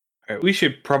We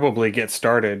should probably get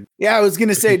started. Yeah, I was going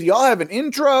to say, do y'all have an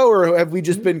intro or have we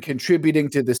just been contributing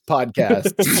to this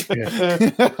podcast?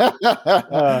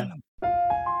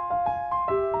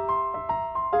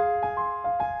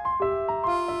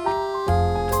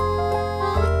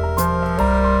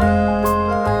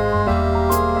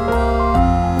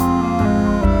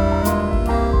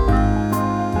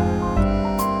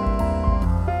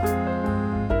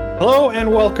 Hello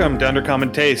and welcome to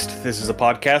Undercommon Taste. This is a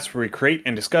podcast where we create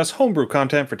and discuss homebrew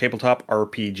content for tabletop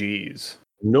RPGs.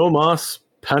 No más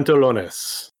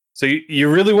pantalones. So you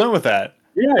really went with that?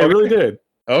 Yeah, I really did.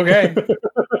 Okay.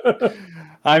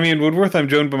 I'm Ian Woodworth. I'm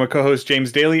joined by my co-host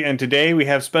James Daly, and today we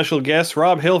have special guest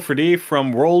Rob Hilferty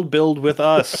from Worldbuild with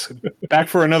us, back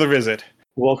for another visit.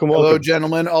 Welcome. Hello,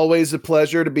 gentlemen. Always a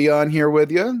pleasure to be on here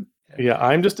with you. Yeah,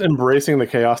 I'm just embracing the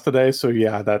chaos today, so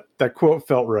yeah, that quote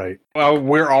felt right. Well,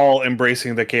 we're all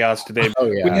embracing the chaos today.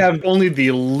 Oh, yeah. We have only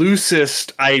the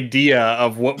loosest idea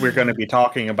of what we're going to be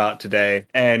talking about today,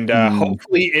 and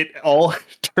hopefully it all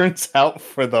turns out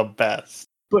for the best.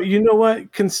 But you know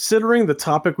what? Considering the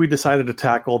topic we decided to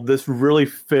tackle, this really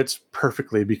fits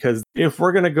perfectly, because if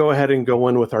we're going to go ahead and go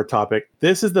in with our topic,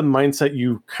 this is the mindset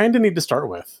you kind of need to start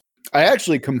with. I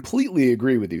actually completely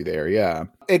agree with you there, yeah.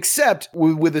 Except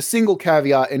with a single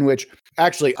caveat in which,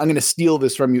 actually, I'm going to steal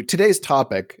this from you. Today's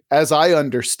topic, as I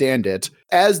understand it,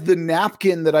 as the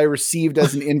napkin that I received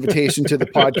as an invitation to the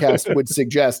podcast would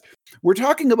suggest, we're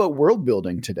talking about world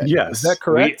building today. Yes. Is that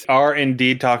correct? We are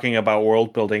indeed talking about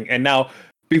world building. And now,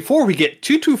 before we get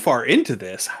too far into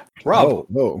this, Rob,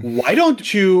 why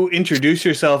don't you introduce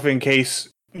yourself in case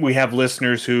we have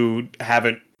listeners who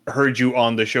haven't heard you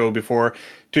on the show before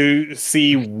to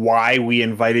see why we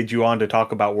invited you on to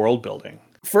talk about world building?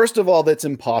 First of all, that's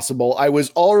impossible. I was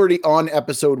already on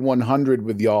episode 100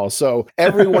 with y'all, so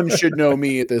everyone should know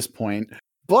me at this point.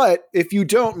 But if you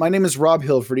don't, my name is Rob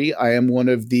Hilferty. I am one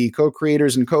of the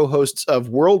co-creators and co-hosts of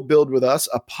World Build with Us,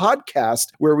 a podcast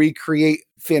where we create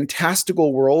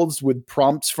fantastical worlds with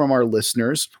prompts from our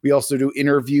listeners. We also do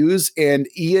interviews, and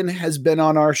Ian has been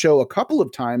on our show a couple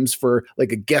of times for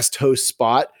like a guest host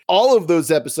spot. All of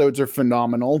those episodes are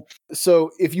phenomenal.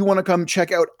 So if you want to come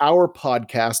check out our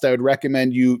podcast, I would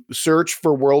recommend you search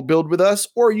for World Build with Us,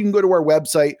 or you can go to our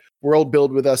website,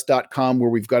 worldbuildwithus.com,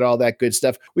 where we've got all that good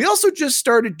stuff. We also just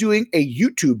started doing a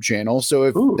YouTube channel. So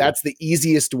if that's the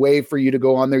easiest way for you to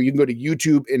go on there, you can go to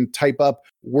YouTube and type up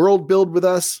World Build with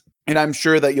Us. And I'm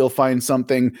sure that you'll find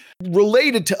something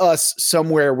related to us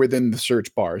somewhere within the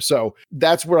search bar. So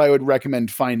that's where I would recommend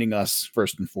finding us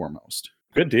first and foremost.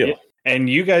 Good deal. And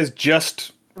you guys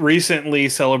just recently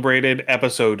celebrated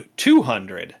episode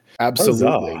 200.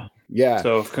 Absolutely. Huzzah. Yeah.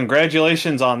 So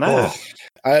congratulations on that.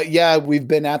 Yeah, we've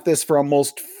been at this for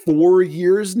almost 4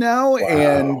 years now. Wow.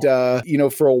 And,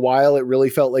 for a while, it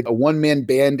really felt like a one-man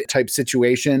band type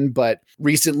situation. But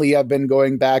recently I've been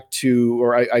going back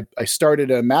I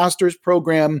started a master's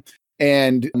program,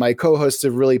 and my co-hosts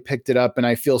have really picked it up, and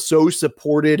I feel so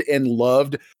supported and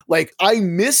loved. Like, I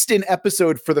missed an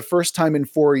episode for the first time in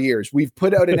 4 years. We've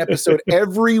put out an episode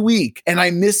every week, and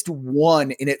I missed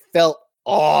one, and it felt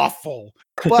awful.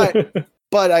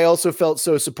 But I also felt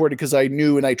so supported because I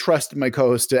knew and I trusted my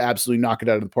co-host to absolutely knock it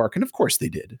out of the park. And of course they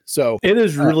did. So it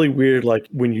is really weird, like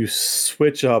when you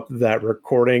switch up that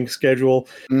recording schedule,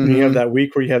 and you have that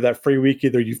week where you have that free week,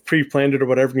 either you've pre-planned it or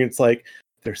whatever, and it's like,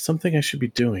 there's something I should be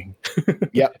doing.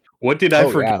 Yep. What did I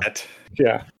forget?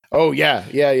 Yeah. Oh, yeah.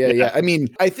 I mean,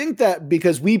 I think that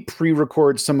because we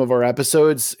pre-record some of our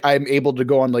episodes, I'm able to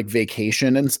go on like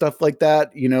vacation and stuff like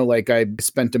that. Like I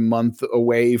spent a month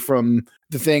away from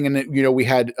the thing, and we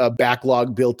had a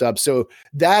backlog built up. So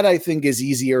that I think is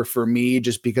easier for me,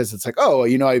 just because it's like,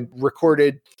 I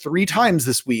recorded 3 times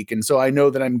this week. And so I know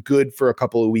that I'm good for a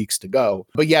couple of weeks to go.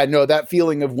 But yeah, no, that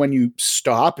feeling of when you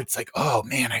stop, it's like, oh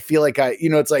man, I feel like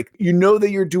it's like, that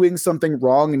you're doing something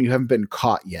wrong and you haven't been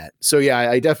caught yet. So yeah,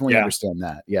 I definitely understand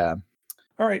that. Yeah.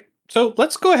 All right. So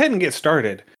let's go ahead and get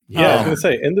started. Yeah, I was going to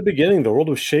say, in the beginning, the world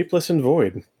was shapeless and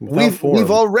void.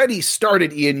 We've already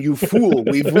started, Ian, you fool.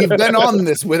 We've been on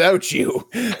this without you.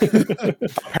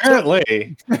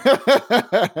 Apparently.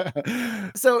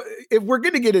 So if we're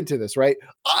going to get into this, right,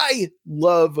 I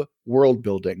love world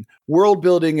building. World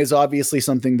building is obviously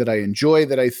something that I enjoy,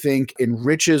 that I think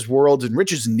enriches worlds,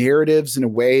 enriches narratives in a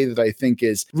way that I think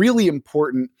is really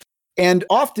important. And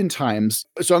oftentimes,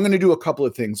 so I'm going to do a couple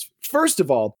of things. First of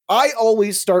all, I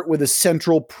always start with a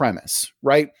central premise,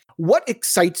 right? What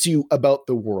excites you about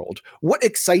the world? What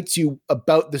excites you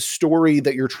about the story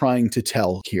that you're trying to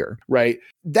tell here, right?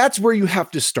 That's where you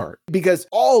have to start, because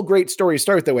all great stories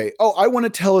start that way. Oh, I want to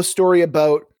tell a story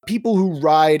about people who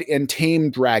ride and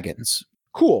tame dragons.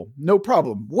 Cool, no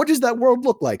problem. What does that world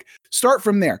look like? Start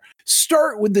from there.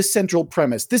 Start with the central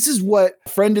premise. This is what a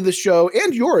friend of the show,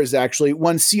 and yours actually,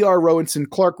 one C.R. Rowanson,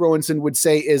 Clark Rowanson, would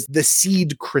say is the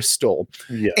seed crystal.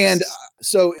 Yes. And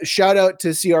so shout out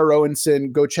to C.R.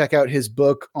 Rowanson. Go check out his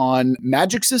book on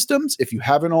magic systems. If you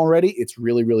haven't already, it's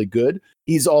really, really good.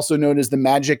 He's also known as the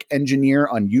Magic Engineer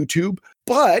on YouTube.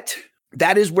 But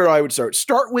that is where I would start.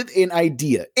 Start with an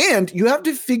idea. And you have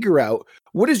to figure out,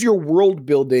 what is your world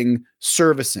building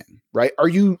servicing, right? Are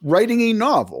you writing a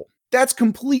novel? That's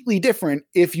completely different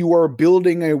if you are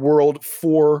building a world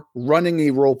for running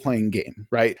a role-playing game,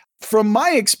 right? From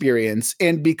my experience,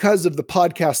 and because of the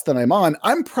podcast that I'm on,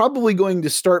 I'm probably going to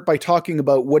start by talking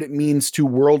about what it means to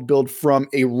world build from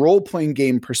a role-playing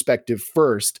game perspective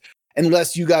first,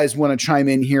 unless you guys want to chime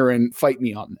in here and fight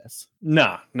me on this.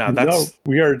 No,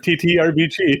 we are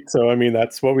TTRPG, so I mean,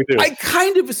 that's what we do. I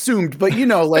kind of assumed, but I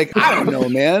don't know,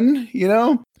 man,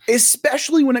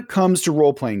 especially when it comes to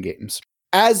role-playing games.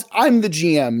 As I'm the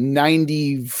GM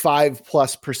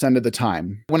 95+% of the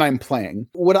time when I'm playing,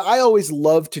 what I always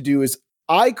love to do is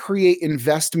I create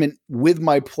investment with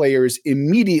my players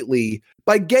immediately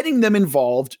by getting them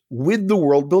involved with the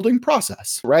world building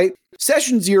process, right?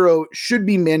 Session 0 should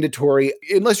be mandatory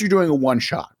unless you're doing a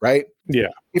one-shot, right?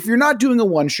 Yeah. If you're not doing a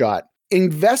one-shot,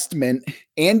 investment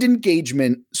and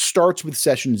engagement starts with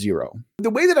session 0. The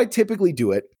way that I typically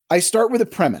do it, I start with a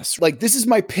premise. Like, this is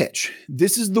my pitch.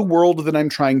 This is the world that I'm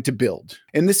trying to build.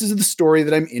 And this is the story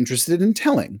that I'm interested in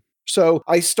telling. So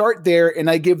I start there and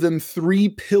I give them 3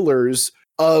 pillars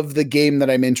of the game that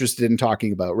I'm interested in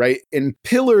talking about, right? And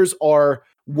pillars are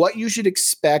what you should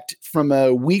expect from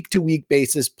a week-to-week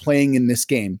basis playing in this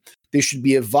game. They should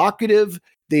be evocative.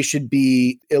 They should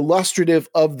be illustrative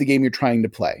of the game you're trying to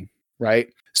play, right?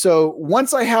 So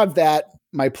once I have that,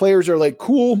 my players are like,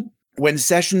 cool. When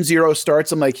session 0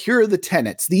 starts, I'm like, here are the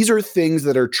tenets. These are things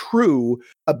that are true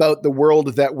about the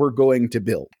world that we're going to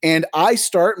build. And I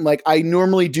start, like, I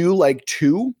normally do like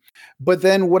 2. But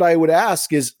then what I would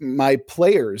ask is my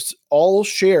players all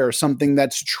share something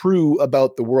that's true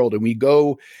about the world. And we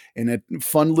go in a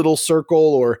fun little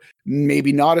circle, or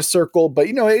maybe not a circle, but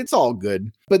it's all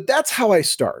good. But that's how I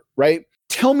start, right?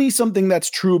 Tell me something that's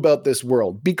true about this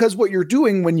world. Because what you're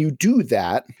doing when you do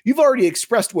that, you've already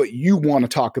expressed what you want to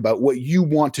talk about, what you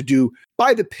want to do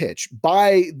by the pitch,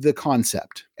 by the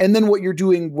concept. And then what you're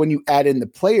doing when you add in the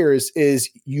players is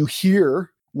you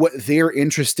hear what they're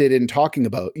interested in talking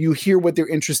about. You hear what they're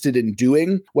interested in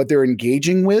doing, what they're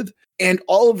engaging with. And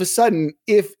all of a sudden,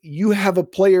 if you have a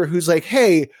player who's like,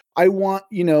 hey, I want,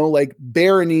 like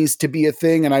baronies to be a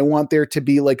thing, and I want there to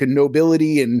be like a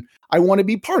nobility, and I want to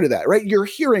be part of that, right? You're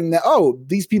hearing that, oh,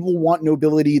 these people want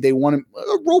nobility. They want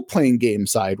a role-playing game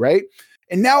side, right?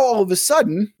 And now all of a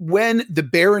sudden, when the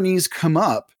baronies come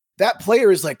up, that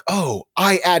player is like, oh,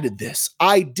 I added this.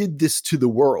 I did this to the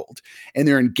world. And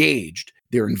they're engaged.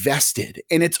 They're invested,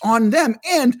 and it's on them.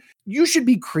 And you should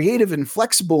be creative and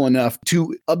flexible enough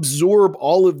to absorb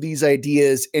all of these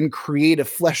ideas and create a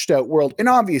fleshed out world. And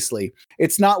obviously,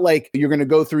 it's not like you're going to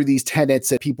go through these tenets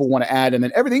that people want to add and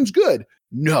then everything's good.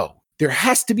 No, there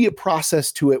has to be a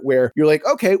process to it where you're like,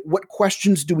 okay, what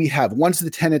questions do we have? Once the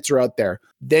tenets are out there,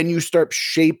 then you start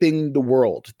shaping the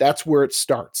world. That's where it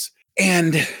starts.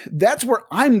 And that's where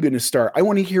I'm going to start. I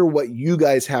want to hear what you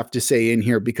guys have to say in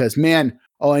here because, man,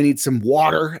 oh, I need some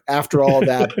water after all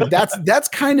that. That's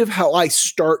kind of how I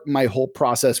start my whole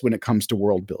process when it comes to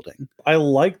world building. I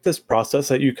like this process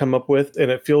that you come up with,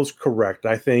 and it feels correct.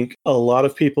 I think a lot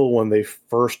of people, when they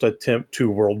first attempt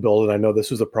to world build, and I know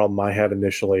this was a problem I had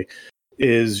initially,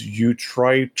 is you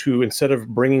try to, instead of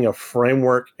bringing a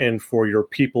framework in for your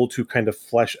people to kind of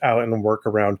flesh out and work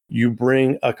around, you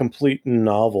bring a complete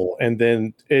novel, and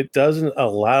then it doesn't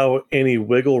allow any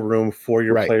wiggle room for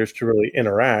your players to really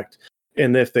interact.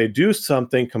 And if they do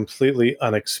something completely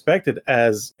unexpected,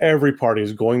 as every party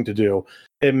is going to do,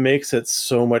 it makes it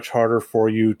so much harder for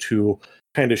you to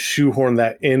kind of shoehorn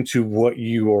that into what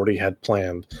you already had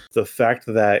planned. The fact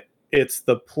that it's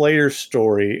the player's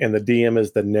story and the DM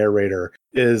is the narrator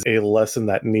is a lesson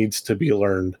that needs to be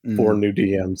learned for new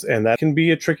DMs. And that can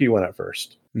be a tricky one at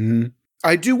first. Mm-hmm.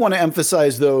 I do want to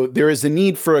emphasize, though, there is a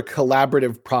need for a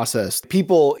collaborative process.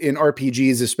 People in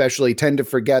RPGs especially tend to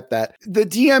forget that the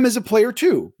DM is a player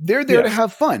too. They're there to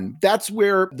have fun. That's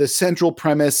where the central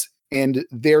premise and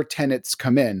their tenets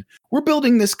come in. We're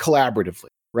building this collaboratively,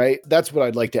 right? That's what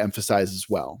I'd like to emphasize as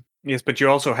well. Yes, but you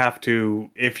also have to,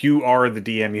 if you are the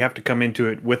DM, you have to come into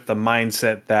it with the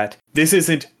mindset that this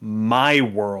isn't my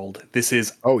world. This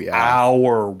is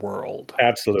our world.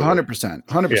 Absolutely.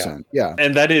 100%. Yeah.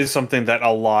 And that is something that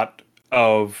a lot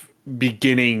of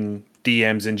beginning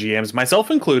DMs and GMs, myself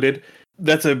included,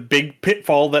 that's a big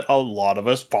pitfall that a lot of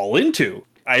us fall into.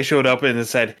 I showed up and it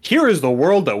said, here is the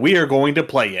world that we are going to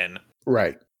play in.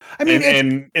 Right. I mean,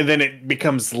 and then it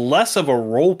becomes less of a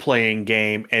role-playing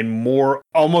game and more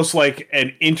almost like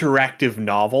an interactive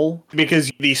novel,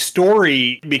 because the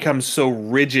story becomes so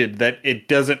rigid that it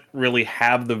doesn't really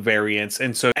have the variance.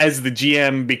 And so as the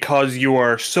GM, because you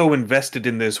are so invested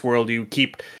in this world, you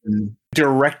keep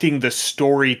directing the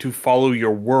story to follow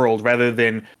your world rather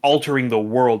than altering the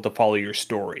world to follow your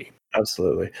story.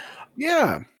 Absolutely.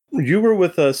 Yeah. You were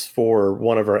with us for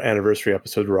one of our anniversary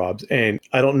episodes, Robs, and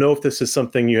I don't know if this is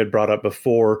something you had brought up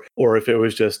before or if it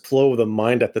was just flow of the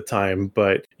mind at the time,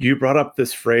 but you brought up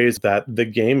this phrase that the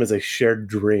game is a shared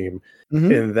dream.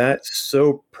 Mm-hmm. And that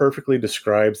so perfectly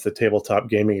describes the tabletop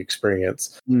gaming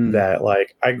experience that,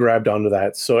 like, I grabbed onto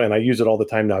that. And I use it all the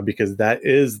time now because that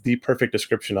is the perfect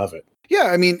description of it. Yeah,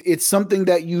 I mean, it's something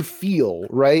that you feel,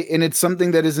 right? And it's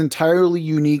something that is entirely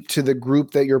unique to the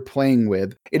group that you're playing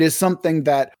with. It is something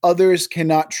that others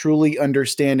cannot truly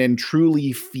understand and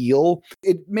truly feel.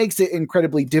 It makes it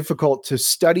incredibly difficult to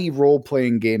study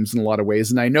role-playing games in a lot of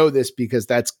ways. And I know this because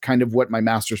that's kind of what my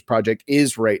master's project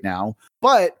is right now.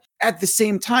 But at the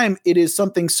same time, it is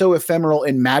something so ephemeral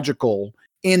and magical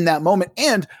in that moment.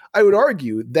 And I would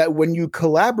argue that when you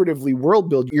collaboratively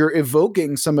world build, you're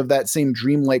evoking some of that same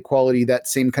dreamlike quality, that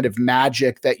same kind of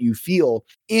magic that you feel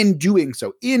in doing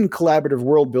so. In collaborative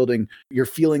world building, you're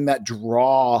feeling that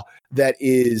draw that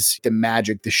is the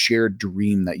magic, the shared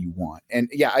dream that you want. And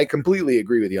yeah, I completely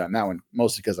agree with you on that one,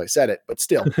 mostly because I said it, but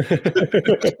still.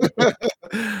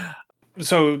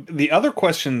 So the other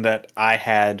question that I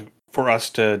had for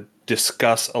us to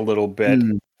discuss a little bit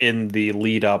in the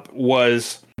lead up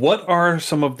was, what are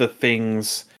some of the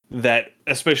things that,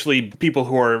 especially people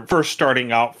who are first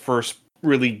starting out, first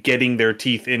really getting their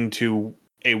teeth into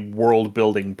a world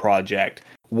building project,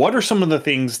 what are some of the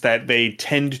things that they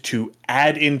tend to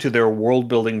add into their world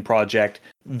building project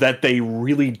that they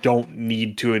really don't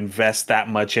need to invest that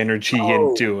much energy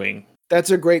in doing? That's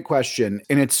a great question.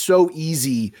 And it's so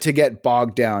easy to get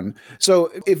bogged down. So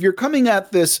if you're coming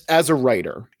at this as a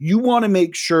writer, you want to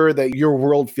make sure that your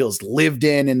world feels lived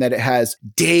in and that it has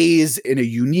days in a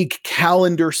unique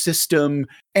calendar system.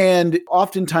 And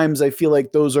oftentimes I feel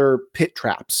like those are pit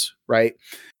traps, right?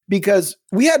 Because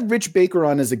we had Rich Baker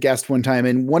on as a guest one time,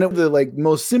 and one of the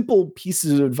most simple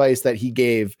pieces of advice that he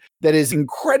gave that is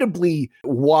incredibly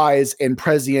wise and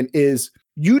prescient is,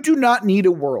 you do not need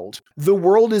a world. The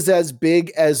world is as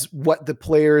big as what the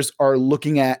players are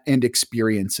looking at and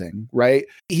experiencing, right?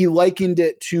 He likened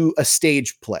it to a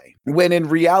stage play, when in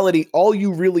reality, all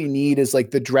you really need is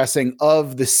the dressing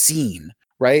of the scene,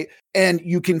 right? And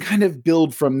you can kind of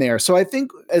build from there. So I think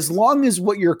as long as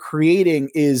what you're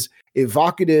creating is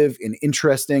evocative and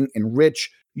interesting and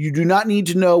rich, you do not need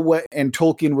to know what, and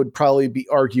Tolkien would probably be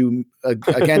arguing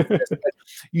against this, but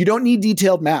you don't need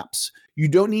detailed maps. You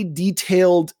don't need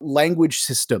detailed language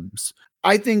systems.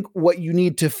 I think what you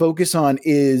need to focus on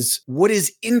is what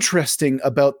is interesting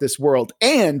about this world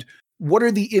and what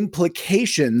are the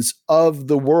implications of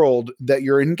the world that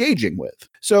you're engaging with.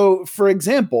 So, for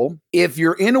example, if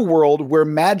you're in a world where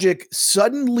magic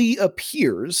suddenly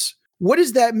appears, what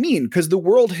does that mean? Because the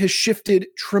world has shifted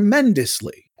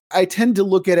tremendously. I tend to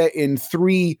look at it in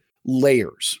 3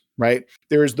 layers, right?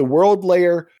 There's the world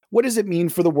layer. What does it mean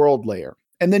for the world layer?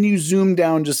 And then you zoom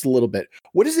down just a little bit.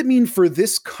 What does it mean for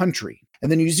this country?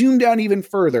 And then you zoom down even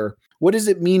further. What does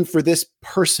it mean for this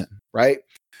person, right?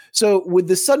 So with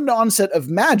the sudden onset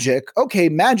of magic, okay,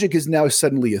 magic is now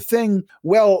suddenly a thing.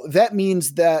 Well, that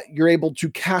means that you're able to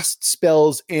cast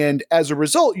spells, and as a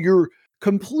result, you're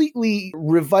completely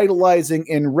revitalizing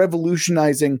and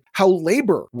revolutionizing how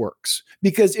labor works.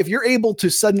 Because if you're able to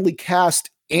suddenly cast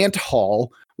Ant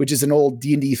Hall, which is an old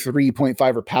D&D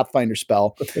 3.5 or Pathfinder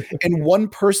spell, and one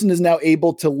person is now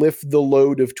able to lift the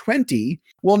load of 20,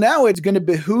 well, now it's going to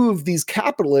behoove these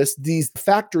capitalists, these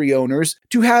factory owners,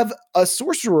 to have a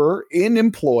sorcerer in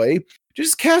employ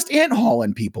just cast Ant Hall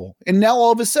on people. And now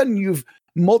all of a sudden you've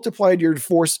multiplied your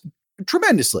force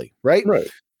tremendously, right? Right.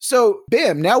 So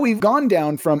bam, now we've gone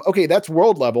down from, okay, that's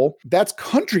world level, that's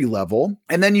country level.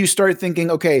 And then you start thinking,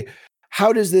 okay,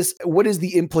 what is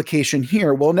the implication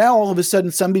here? Well, now all of a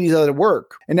sudden somebody's out of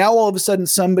work. And now all of a sudden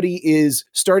somebody is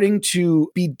starting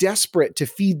to be desperate to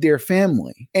feed their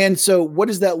family. And so what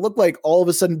does that look like all of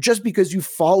a sudden, just because you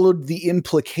followed the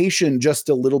implication just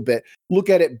a little bit? Look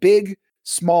at it big,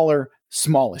 smaller,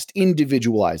 smallest,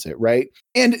 individualize it, right?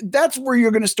 And that's where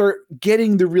you're going to start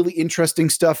getting the really interesting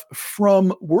stuff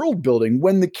from world building,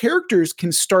 when the characters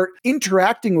can start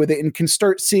interacting with it and can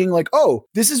start seeing oh,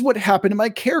 this is what happened to my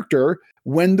character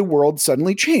when the world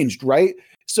suddenly changed, right?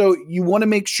 So you want to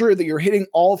make sure that you're hitting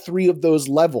all three of those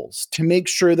levels to make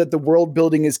sure that the world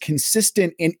building is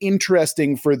consistent and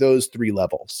interesting for those three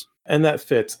levels. And that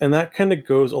fits. And that kind of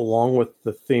goes along with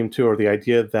the theme too, or the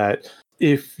idea that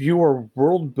if you are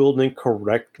world building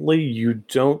correctly, you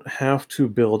don't have to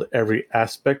build every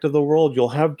aspect of the world. You'll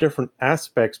have different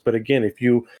aspects. But again, if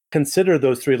you consider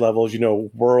those three levels,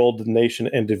 world, nation,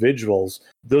 individuals,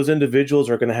 those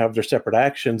individuals are going to have their separate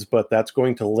actions, but that's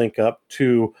going to link up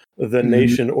to the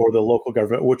nation or the local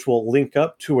government, which will link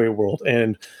up to a world.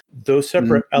 And those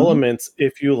separate elements,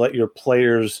 if you let your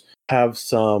players have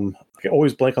some, I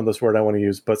always blank on this word I want to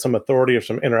use, but some authority or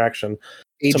some interaction,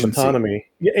 some autonomy.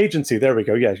 Yeah, agency. There we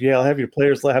go. Yeah. I'll have your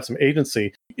players have some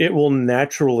agency. It will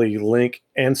naturally link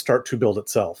and start to build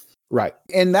itself. Right.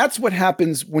 And that's what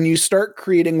happens when you start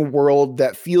creating a world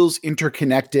that feels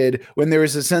interconnected, when there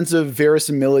is a sense of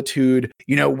verisimilitude,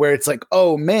 where it's like,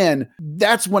 oh man,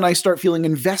 that's when I start feeling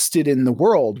invested in the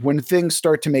world, when things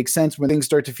start to make sense, when things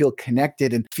start to feel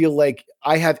connected and feel like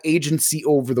I have agency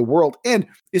over the world. And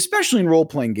especially in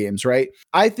role-playing games, right?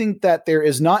 I think that there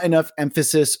is not enough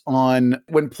emphasis on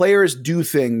when players do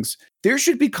things, there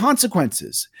should be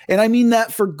consequences. And I mean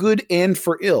that for good and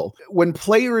for ill. When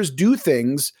players do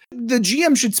things, the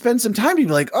GM should spend some time to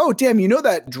be like, oh, damn,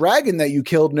 that dragon that you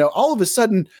killed, now all of a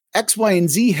sudden X, Y, and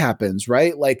Z happens,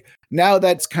 right? Like now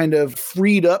that's kind of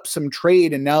freed up some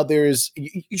trade. And now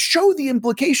show the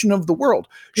implication of the world,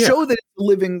 show that it's a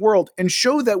living world, and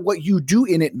show that what you do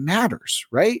in it matters,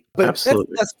 right? But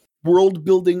absolutely. That's world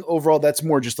building overall. That's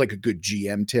more just like a good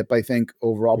GM tip, I think,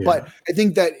 overall. Yeah. But I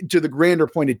think that to the grander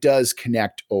point, it does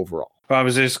connect overall. Well, I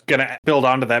was just going to build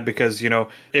onto that because,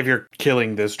 if you're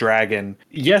killing this dragon,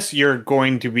 yes, you're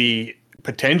going to be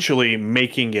potentially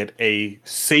making it a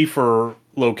safer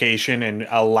location and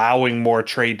allowing more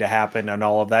trade to happen and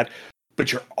all of that.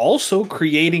 But you're also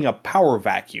creating a power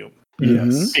vacuum.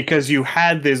 Yes. Because you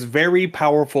had this very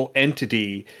powerful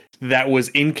entity that was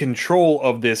in control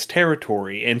of this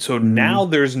territory. And so now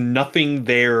there's nothing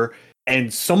there,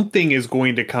 and something is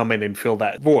going to come in and fill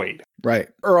that void. Right.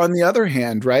 Or on the other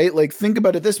hand, right? Like think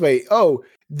about it this way. Oh,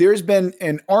 there's been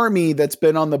an army that's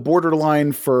been on the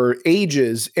borderline for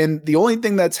ages, and the only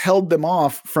thing that's held them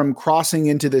off from crossing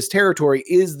into this territory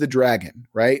is the dragon,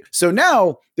 right? So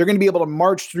now they're going to be able to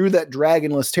march through that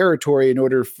dragonless territory in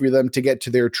order for them to get to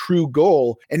their true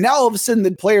goal. And now all of a sudden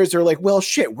the players are like, well,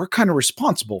 shit, we're kind of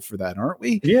responsible for that, aren't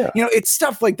we? Yeah. It's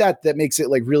stuff like that makes it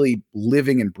like really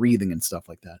living and breathing and stuff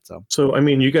like that. So I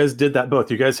mean, you guys did that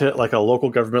both. You guys hit like a local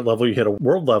government level, you hit a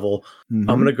world level. I'm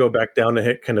going to go back down to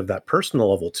hit kind of that personal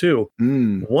level too.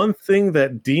 One thing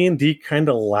that D&D kind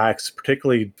of lacks,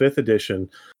 particularly 5th edition,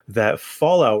 that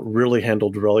Fallout really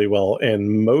handled really well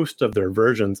in most of their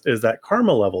versions, is that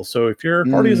karma level. So if your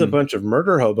party is a bunch of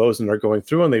murder hobos and they're going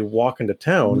through and they walk into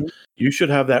town, you should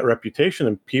have that reputation,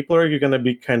 and people are going to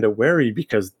be kind of wary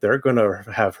because they're going to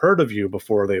have heard of you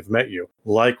before they've met you.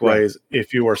 Likewise,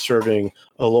 if you are serving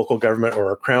a local government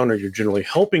or a crown, or you're generally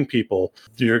helping people,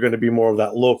 you're going to be more of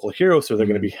that local hero, so they're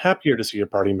going to be happier to see your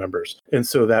party members. And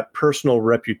so that personal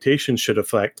reputation should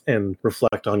affect and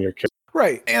reflect on your character.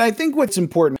 Right. And I think what's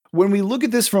important when we look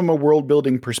at this from a world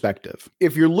building perspective,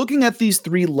 if you're looking at these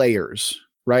 3 layers,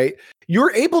 right,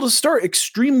 you're able to start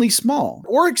extremely small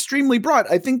or extremely broad.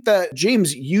 I think that,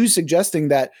 James, you suggesting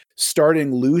that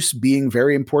starting loose being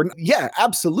very important. Yeah,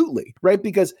 absolutely. Right.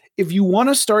 Because if you want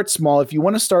to start small, if you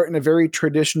want to start in a very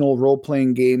traditional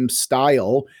role-playing game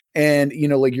style, and,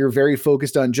 like you're very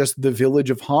focused on just the village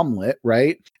of Hamlet,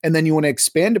 right? And then you want to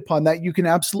expand upon that, you can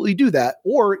absolutely do that.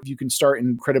 Or you can start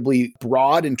incredibly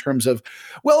broad in terms of,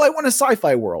 well, I want a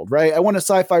sci-fi world, right? I want a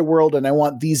sci-fi world and I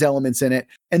want these elements in it.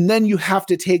 And then you have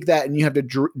to take that and you have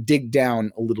to dig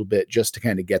down a little bit just to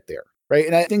kind of get there, right?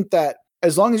 And I think that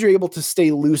as long as you're able to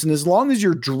stay loose, and as long as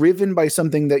you're driven by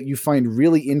something that you find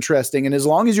really interesting, and as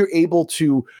long as you're able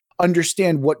to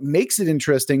understand what makes it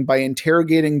interesting by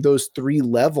interrogating those 3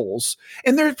 levels,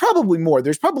 and there's probably more.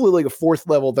 There's probably like a 4th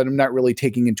level that I'm not really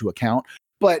taking into account,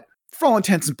 but for all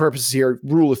intents and purposes here,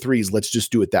 rule of 3s, let's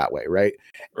just do it that way, right?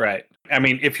 Right. I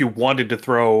mean, if you wanted to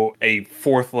throw a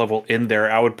 4th level in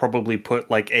there, I would probably put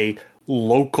like a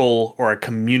local or a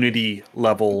community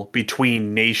level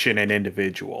between nation and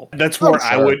individual. That's where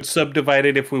I would subdivide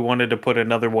it if we wanted to put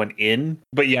another one in.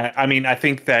 But yeah, I mean, I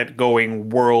think that going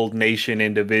world, nation,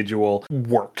 individual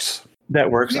works.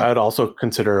 That works. Yeah. I'd also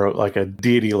consider like a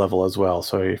deity level as well.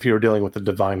 So if you're dealing with the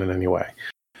divine in any way.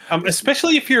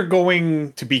 Especially if you're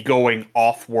going to be going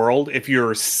off-world, if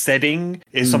your setting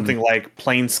is something like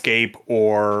Planescape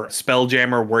or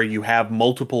Spelljammer where you have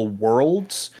multiple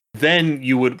worlds, then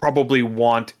you would probably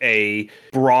want a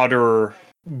broader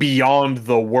beyond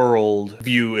the world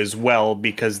view as well,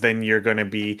 because then you're going to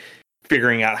be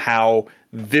figuring out how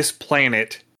this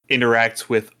planet interacts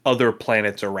with other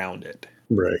planets around it.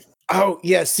 Right. Oh,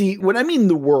 yeah. See, when I mean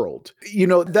the world,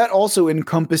 that also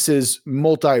encompasses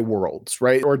multi-worlds,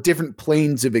 right? Or different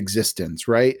planes of existence,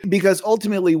 right? Because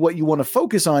ultimately what you want to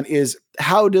focus on is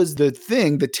how does the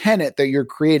tenet that you're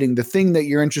creating, the thing that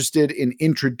you're interested in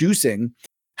introducing,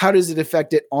 how does it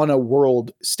affect it on a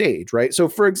world stage, right? So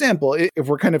for example, if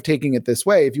we're kind of taking it this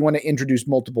way, if you want to introduce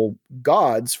multiple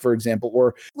gods, for example,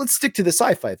 or let's stick to the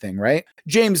sci-fi thing, right?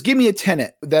 James, give me a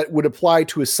tenet that would apply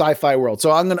to a sci-fi world.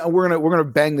 So we're gonna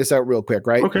bang this out real quick,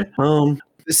 right? Okay.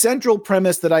 The central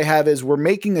premise that I have is we're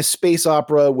making a space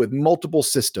opera with multiple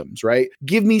systems, right?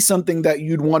 Give me something that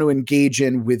you'd want to engage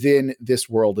in within this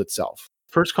world itself.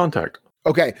 First contact.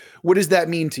 Okay. What does that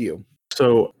mean to you?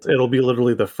 So it'll be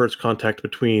literally the first contact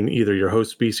between either your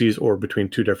host species or between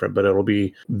two different, but it'll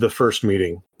be the first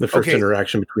meeting, the first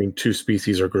interaction between two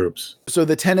species or groups. So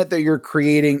the tenet that you're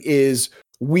creating is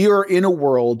we are in a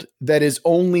world that is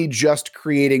only just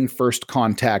creating first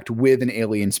contact with an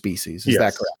alien species. Is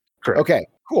that correct? Correct. Okay,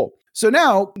 cool. So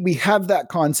now we have that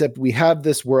concept, we have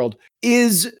this world.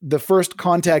 Is the first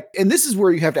contact, and this is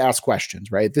where you have to ask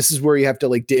questions, right? This is where you have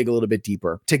to dig a little bit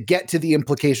deeper to get to the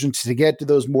implications, to get to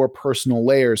those more personal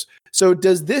layers. So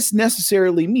does this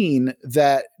necessarily mean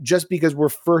that just because we're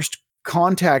first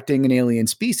contacting an alien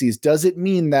species, does it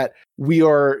mean that we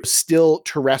are still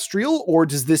terrestrial, or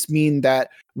does this mean that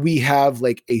we have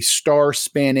a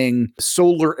star-spanning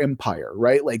solar empire,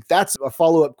 right? That's a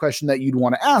follow-up question that you'd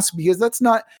want to ask, because that's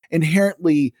not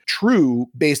inherently true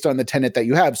based on the tenet that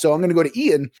you have. So I'm going to go to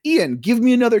Ian. Ian, give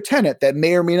me another tenet that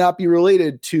may or may not be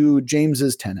related to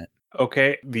James's tenet.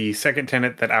 Okay, the second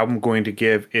tenet that I'm going to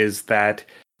give is that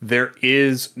there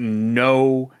is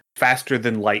no faster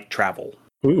than light travel.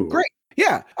 Ooh. Great.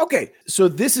 Yeah. Okay. So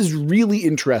this is really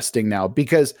interesting now,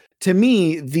 because to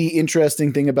me, the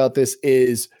interesting thing about this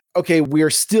is, okay,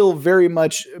 we're still very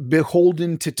much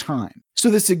beholden to time. So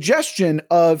the suggestion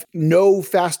of no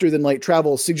faster than light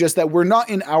travel suggests that we're not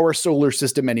in our solar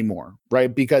system anymore,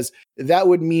 right? Because that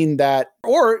would mean that,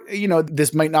 or,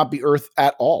 this might not be Earth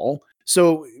at all.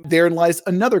 So therein lies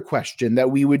another question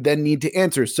that we would then need to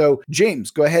answer. So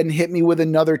James, go ahead and hit me with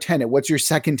another tenet. What's your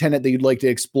second tenet that you'd like to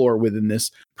explore within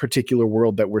this particular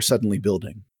world that we're suddenly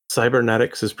building?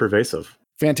 Cybernetics is pervasive.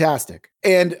 Fantastic.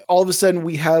 And all of a sudden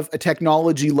we have a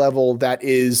technology level that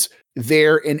is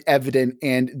there and evident,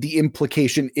 and the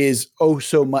implication is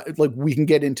so much, we can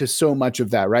get into so much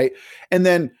of that, right? And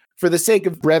then for the sake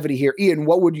of brevity here, Ian,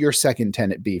 what would your second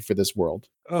tenet be for this world?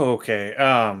 Oh, okay.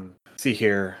 See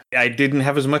here. I didn't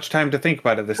have as much time to think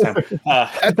about it this time.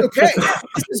 That's okay.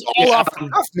 This is all off the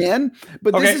cuff, man.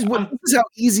 But this is how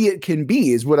easy it can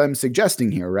be, is what I'm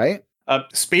suggesting here, right?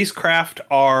 Spacecraft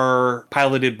are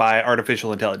piloted by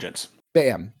artificial intelligence.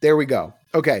 Bam. There we go.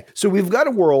 Okay. So we've got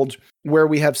a world where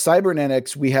we have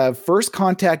cybernetics, we have first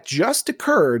contact just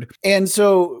occurred. And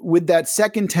so with that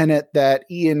second tenet that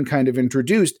Ian kind of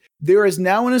introduced, there is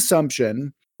now an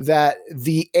assumption that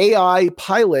the AI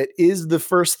pilot is the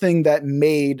first thing that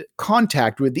made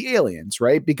contact with the aliens,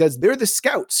 right? Because they're the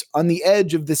scouts on the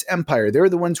edge of this empire. They're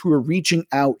the ones who are reaching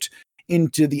out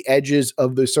into the edges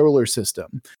of the solar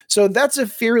system. So that's a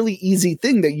fairly easy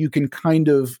thing that you can kind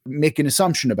of make an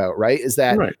assumption about, right? Is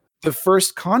that the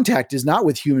first contact is not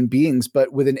with human beings,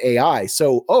 but with an AI.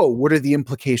 So, what are the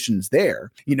implications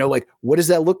there? What does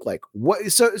that look like?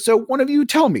 So one of you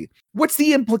tell me, what's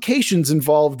the implications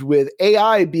involved with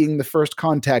AI being the first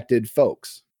contacted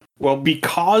folks? Well,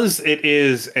 because it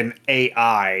is an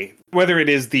AI, whether it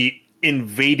is the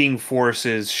invading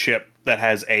forces ship that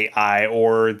has AI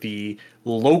or the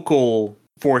local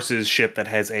forces ship that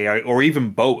has AI, or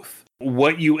even both,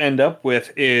 what you end up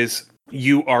with is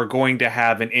you are going to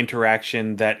have an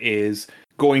interaction that is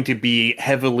going to be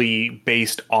heavily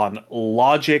based on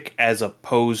logic as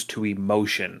opposed to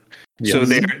emotion. Yes.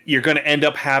 So you're going to end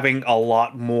up having a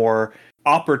lot more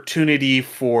opportunity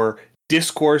for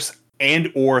discourse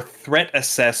and or threat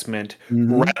assessment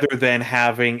rather than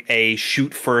having a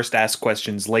shoot first, ask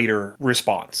questions later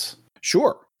response.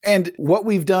 Sure. And what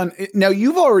we've done now,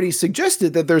 you've already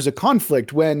suggested that there's a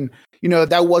conflict when,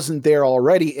 that wasn't there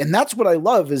already. And that's what I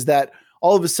love, is that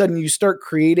all of a sudden you start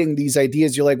creating these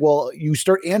ideas. You're like, well, you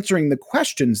start answering the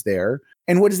questions there.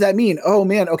 And what does that mean? Oh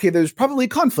man, okay, there's probably a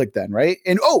conflict then, right?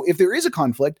 And if there is a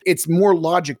conflict, it's more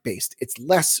logic based. It's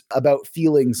less about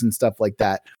feelings and stuff like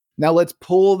that. Now let's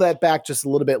pull that back just a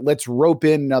little bit. Let's rope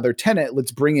in another tenet.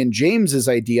 Let's bring in James's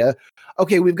idea.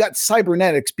 Okay, we've got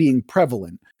cybernetics being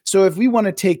prevalent. So if we want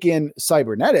to take in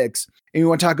cybernetics and we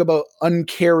want to talk about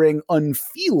uncaring,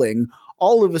 unfeeling,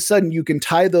 all of a sudden you can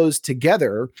tie those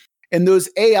together, and those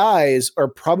AIs are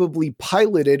probably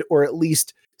piloted or at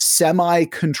least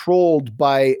semi-controlled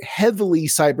by heavily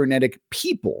cybernetic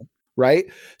people, right?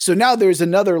 So now there's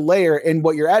another layer, and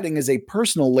what you're adding is a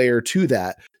personal layer to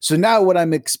that. So now what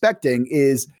I'm expecting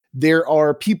is there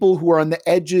are people who are on the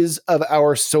edges of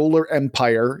our solar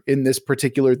empire in this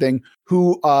particular thing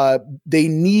who they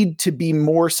need to be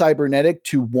more cybernetic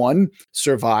to, one,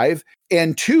 survive,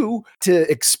 and two, to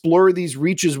explore these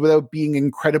reaches without being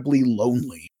incredibly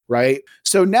lonely. Right?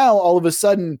 So now all of a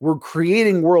sudden we're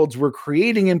creating worlds, we're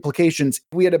creating implications.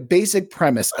 We had a basic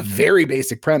premise, a very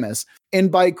basic premise.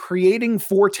 And by creating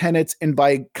 4 tenets and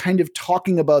by kind of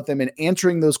talking about them and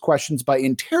answering those questions by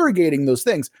interrogating those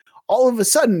things, all of a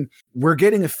sudden we're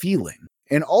getting a feeling.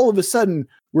 And all of a sudden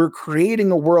we're creating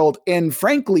a world. And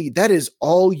frankly, that is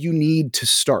all you need to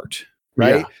start.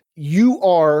 Right? Yeah. You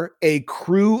are a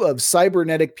crew of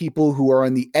cybernetic people who are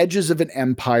on the edges of an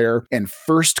empire, and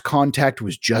first contact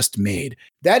was just made.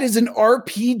 That is an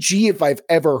RPG if I've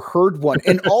ever heard one.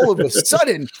 And all of a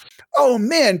sudden, oh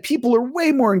man, people are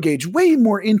way more engaged, way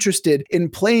more interested in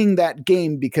playing that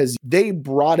game because they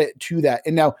brought it to that.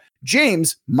 And now,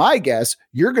 James, my guess,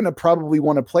 you're going to probably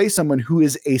want to play someone who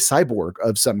is a cyborg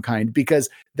of some kind, because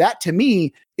that to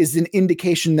me is an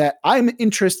indication that I'm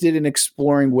interested in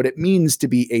exploring what it means to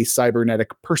be a cybernetic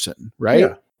person, right?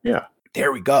 Yeah. Yeah.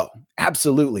 There we go.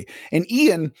 Absolutely. And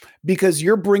Ian, because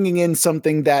you're bringing in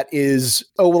something that is,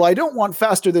 oh, well, I don't want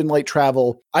faster than light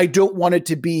travel. I don't want it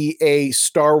to be a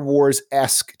Star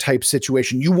Wars-esque type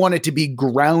situation. You want it to be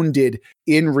grounded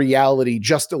in reality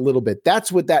just a little bit.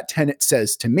 That's what that tenet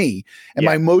says to me. Am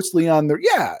I mostly on the,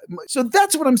 so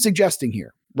that's what I'm suggesting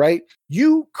here, right?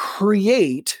 You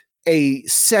create a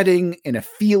setting and a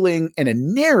feeling and a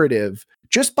narrative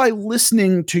just by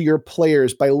listening to your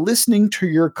players, by listening to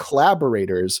your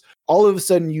collaborators. All of a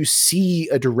sudden you see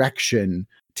a direction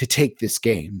to take this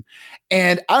game.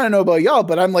 And I don't know about y'all,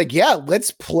 but I'm like, yeah,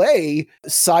 let's play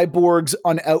cyborgs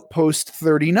on Outpost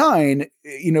 39,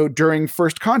 during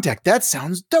first contact. That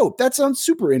sounds dope. That sounds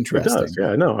super interesting. It does.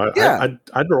 Yeah, no,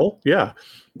 I'd roll. Yeah,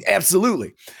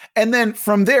 absolutely. And then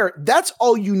from there, that's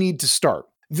all you need to start.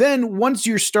 Then once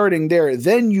you're starting there,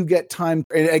 then you get time.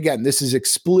 And again, this is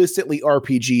explicitly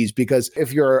RPGs, because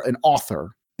if you're an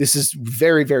author, this is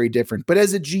very, very different. But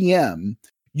as a GM,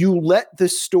 you let the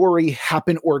story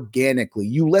happen organically.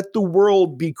 You let the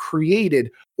world be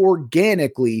created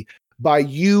organically by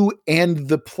you and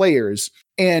the players.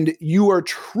 And you are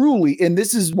truly, and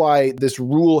this is why this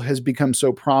rule has become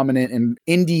so prominent in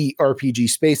indie RPG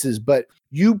spaces, but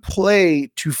you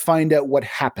play to find out what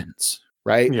happens.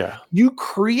 Right? Yeah. You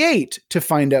create to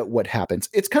find out what happens.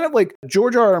 It's kind of like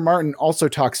George R.R. Martin also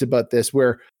talks about this,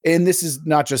 where, and this is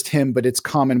not just him, but it's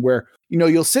common, where,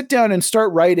 you'll sit down and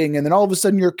start writing, and then all of a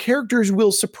sudden your characters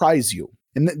will surprise you.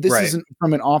 And this isn't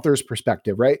from an author's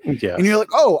perspective, right? Yeah. And you're like,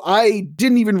 oh, I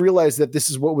didn't even realize that this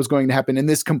is what was going to happen. And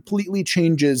this completely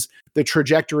changes the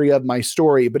trajectory of my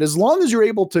story. But as long as you're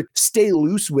able to stay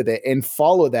loose with it and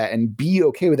follow that and be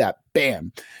okay with that,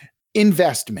 bam.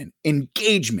 Investment,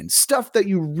 engagement, stuff that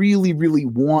you really, really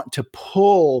want to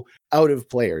pull out of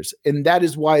players. And that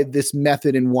is why this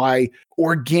method and why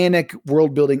organic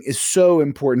world building is so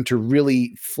important to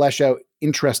really flesh out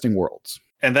interesting worlds.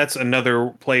 And that's another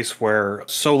place where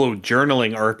solo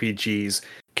journaling RPGs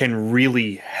can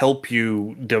really help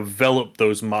you develop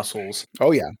those muscles.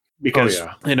 Oh, yeah. Because,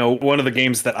 one of the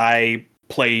games that I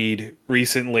played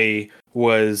recently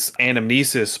was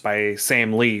Anamnesis by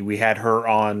Sam Lee. We had her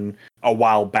on a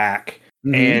while back.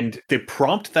 Mm-hmm. And the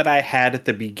prompt that I had at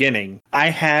the beginning, I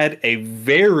had a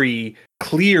very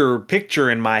clear picture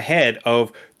in my head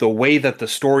of the way that the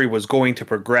story was going to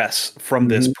progress from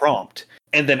this prompt.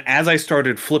 And then as I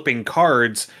started flipping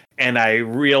cards and I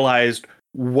realized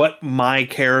what my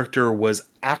character was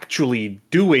actually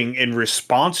doing in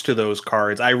response to those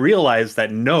cards, I realized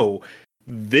that no,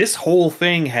 this whole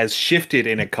thing has shifted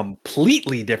in a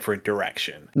completely different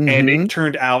direction. Mm-hmm. And it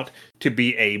turned out to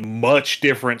be a much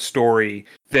different story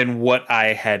than what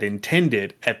I had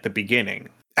intended at the beginning.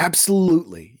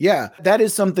 Absolutely. Yeah. That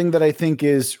is something that I think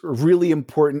is really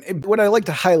important. What I like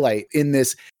to highlight in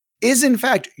this is, in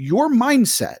fact, your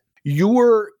mindset.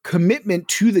 Your commitment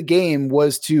to the game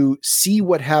was to see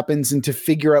what happens and to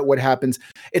figure out what happens.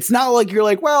 It's not like you're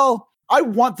like, well, I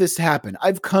want this to happen.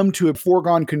 I've come to a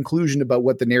foregone conclusion about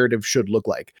what the narrative should look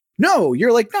like. No,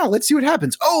 you're like, no, let's see what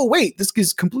happens. Oh, wait, this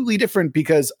is completely different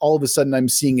because all of a sudden I'm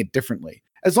seeing it differently.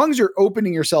 As long as you're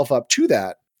opening yourself up to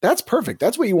that, that's perfect.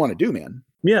 That's what you want to do, man.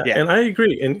 Yeah, and I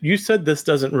agree. And you said this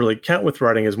doesn't really count with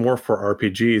writing as more for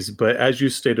RPGs, but as you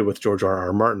stated with George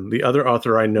R.R. Martin, the other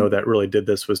author I know that really did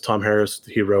this was Tom Harris.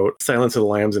 He wrote Silence of the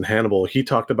Lambs and Hannibal. He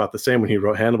talked about the same when he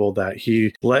wrote Hannibal, that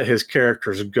he let his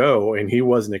characters go and he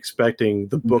wasn't expecting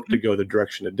the book to go the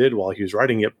direction it did while he was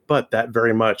writing it. But that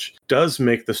very much does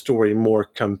make the story more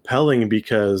compelling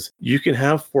because you can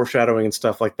have foreshadowing and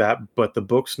stuff like that, but the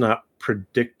book's not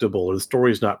predictable, or the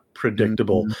story is not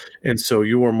predictable. And so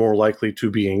you are more likely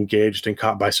to be engaged and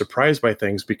caught by surprise by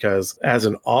things, because as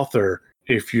an author,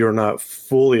 if you're not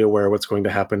fully aware what's going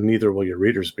to happen, neither will your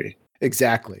readers be.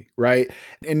 Exactly. Right.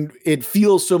 And it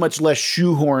feels so much less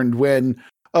shoehorned when,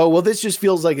 oh, well, this just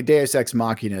feels like a Deus Ex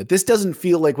Machina. This doesn't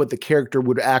feel like what the character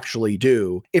would actually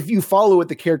do. If you follow what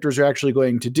the characters are actually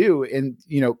going to do and,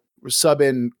 sub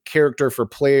in character for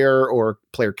player or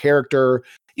player character,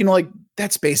 like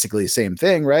that's basically the same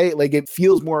thing, right? Like it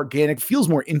feels more organic, feels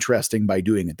more interesting by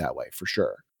doing it that way for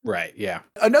sure. Right. Yeah.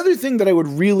 Another thing that I would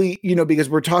really, because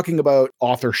we're talking about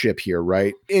authorship here,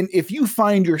 right? And if you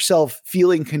find yourself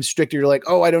feeling constricted, you're like,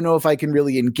 oh, I don't know if I can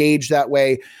really engage that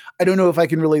way. I don't know if I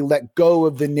can really let go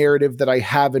of the narrative that I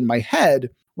have in my head.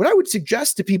 What I would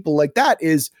suggest to people like that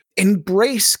is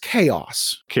embrace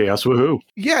chaos. Chaos, woohoo.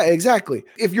 Yeah, exactly.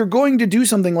 If you're going to do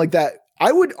something like that,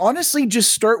 I would honestly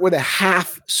just start with a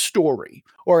half story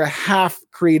or a half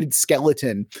created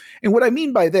skeleton. And what I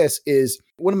mean by this is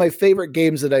one of my favorite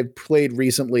games that I've played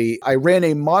recently. I ran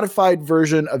a modified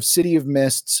version of City of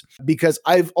Mists because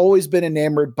I've always been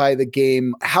enamored by the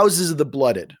game Houses of the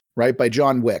Blooded, right? By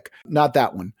John Wick. Not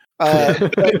that one.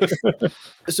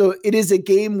 So it is a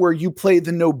game where you play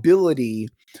the nobility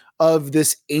of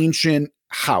this ancient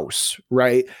house,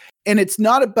 right? And it's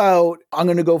not about, I'm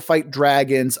going to go fight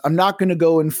dragons. I'm not going to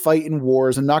go and fight in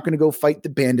wars. I'm not going to go fight the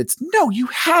bandits. No, you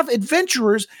have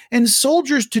adventurers and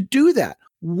soldiers to do that.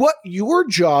 What your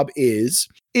job is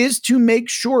to make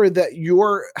sure that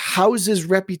your house's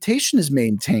reputation is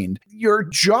maintained. Your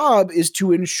job is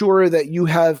to ensure that you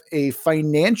have a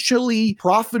financially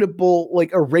profitable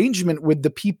arrangement with the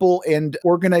people and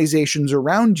organizations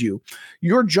around you.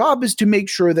 Your job is to make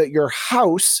sure that your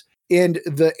house and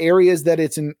the areas that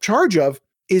it's in charge of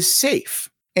is safe.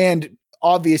 And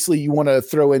obviously you want to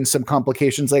throw in some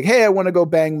complications like, hey, I want to go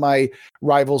bang my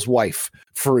rival's wife,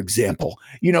 for example,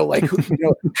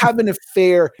 have an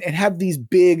affair and have these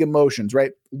big emotions,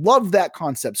 right? Love that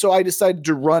concept. So I decided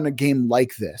to run a game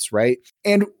like this, right?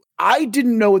 And I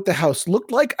didn't know what the house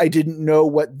looked like. I didn't know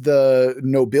what the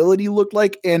nobility looked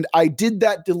like. And I did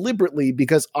that deliberately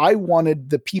because I wanted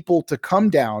the people to come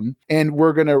down and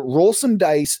we're going to roll some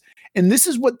dice. And this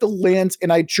is what the lands,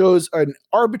 and I chose an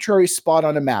arbitrary spot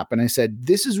on a map. And I said,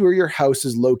 this is where your house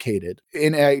is located.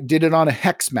 And I did it on a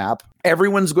hex map.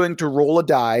 Everyone's going to roll a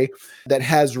die that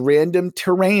has random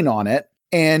terrain on it.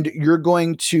 And you're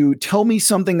going to tell me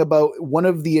something about one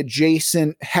of the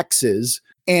adjacent hexes.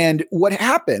 And what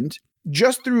happened,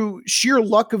 just through sheer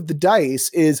luck of the dice,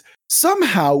 is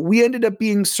somehow we ended up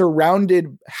being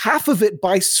surrounded half of it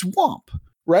by swamp.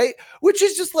 Right? Which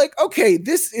is just like, okay,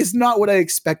 this is not what I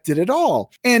expected at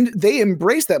all. And they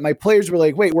embraced that. My players were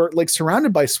like, wait, we're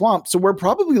surrounded by swamp. So we're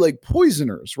probably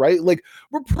poisoners, right?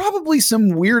 We're probably some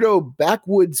weirdo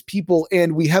backwoods people.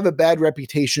 And we have a bad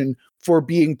reputation for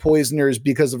being poisoners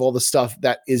because of all the stuff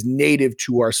that is native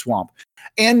to our swamp.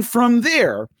 And from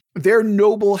there, their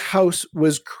noble house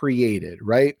was created,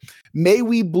 right? May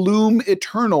We Bloom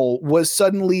Eternal was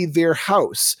suddenly their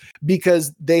house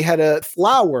because they had a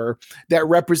flower that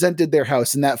represented their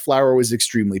house, and that flower was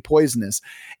extremely poisonous.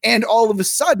 And all of a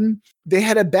sudden, they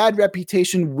had a bad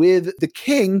reputation with the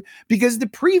king because the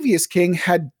previous king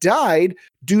had died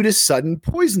due to sudden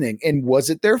poisoning. And was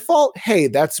it their fault? Hey,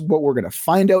 that's what we're going to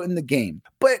find out in the game.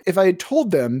 But if I had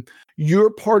told them, you're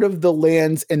part of the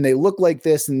lands and they look like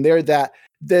this and they're that,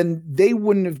 then they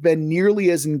wouldn't have been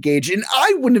nearly as engaged. And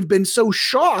I wouldn't have been so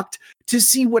shocked to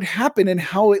see what happened and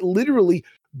how it literally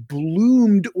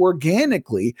bloomed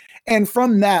organically. And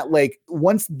from that,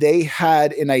 once they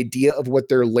had an idea of what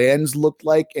their lands looked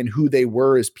like and who they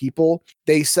were as people,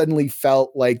 they suddenly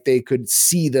felt like they could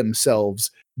see themselves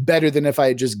better than if I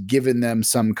had just given them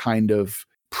some kind of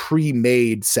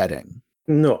pre-made setting.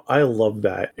 No, I love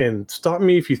that. And stop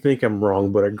me if you think I'm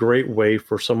wrong, but a great way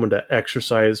for someone to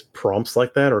exercise prompts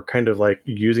like that, or kind of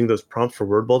using those prompts for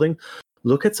word building,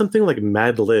 look at something like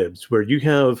Mad Libs, where you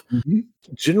have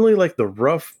generally the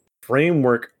rough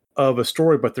framework of a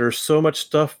story, but there's so much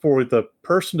stuff for the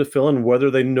person to fill in,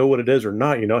 whether they know what it is or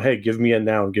not. Hey, give me a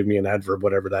noun, give me an adverb,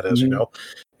 whatever that is,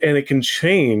 and it can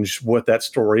change what that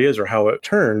story is or how it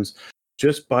turns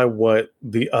just by what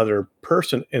the other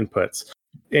person inputs.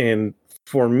 And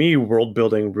for me, world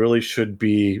building really should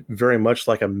be very much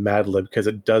like a Mad Lib because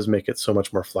it does make it so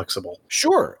much more flexible.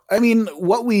 Sure. I mean,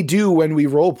 what we do when we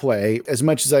role play, as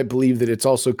much as I believe that it's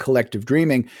also collective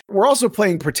dreaming, we're also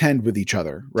playing pretend with each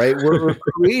other, right? We're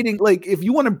creating, like, if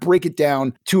you want to break it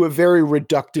down to a very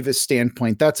reductivist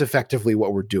standpoint, that's effectively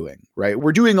what we're doing, right?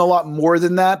 We're doing a lot more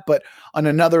than that, but on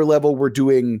another level, we're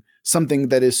doing something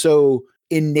that is so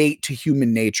innate to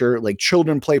human nature. Like,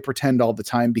 children play pretend all the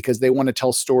time because they want to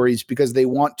tell stories, because they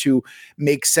want to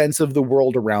make sense of the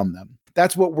world around them.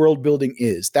 That's what world building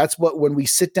is. That's what, when we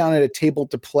sit down at a table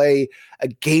to play a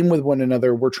game with one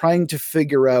another, we're trying to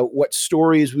figure out what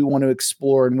stories we want to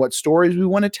explore and what stories we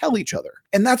want to tell each other.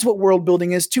 And that's what world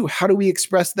building is too. How do we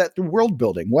express that through world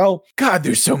building? Well, God,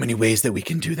 there's so many ways that we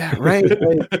can do that, right?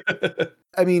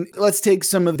 I mean, let's take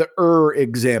some of the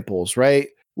examples, right?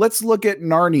 Let's look at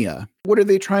Narnia. What are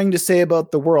they trying to say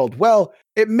about the world? Well,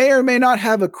 it may or may not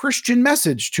have a Christian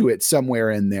message to it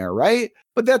somewhere in there, right?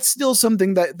 But that's still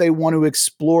something that they want to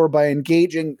explore by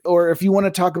engaging. Or if you want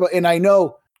to talk about, and I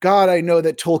know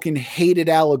that Tolkien hated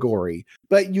allegory,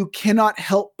 but you cannot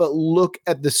help but look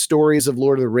at the stories of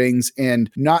Lord of the Rings and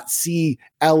not see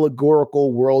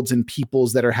allegorical worlds and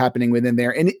peoples that are happening within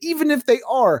there. And even if they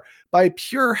are by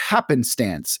pure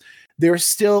happenstance, they're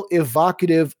still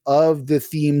evocative of the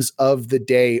themes of the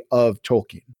day of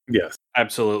Tolkien. Yes,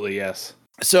 absolutely. Yes.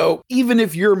 So even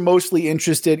if you're mostly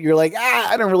interested, you're like,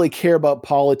 I don't really care about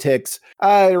politics.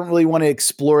 I don't really want to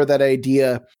explore that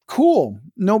idea. Cool.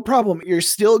 No problem. You're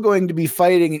still going to be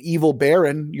fighting an evil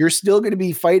baron. You're still going to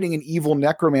be fighting an evil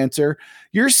necromancer.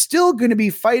 You're still going to be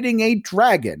fighting a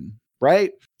dragon,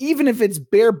 right? Even if it's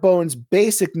bare bones,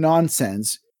 basic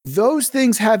nonsense, those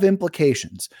things have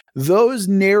implications. Those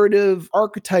narrative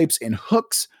archetypes and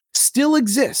hooks still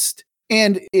exist.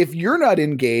 And if you're not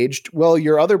engaged, well,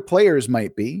 your other players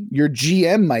might be, your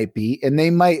GM might be, and they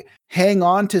might hang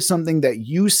on to something that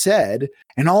you said.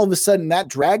 And all of a sudden that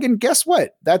dragon, guess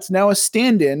what? That's now a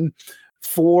stand-in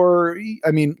for,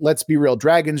 I mean, let's be real.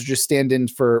 Dragons just stand in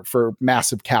for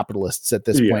massive capitalists at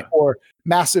this point, or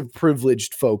massive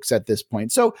privileged folks at this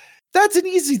point. So that's an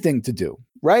easy thing to do,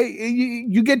 right?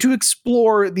 You get to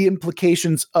explore the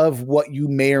implications of what you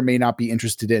may or may not be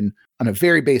interested in on a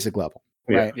very basic level,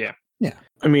 right? Yeah. Yeah.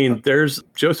 I mean, there's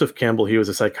Joseph Campbell. He was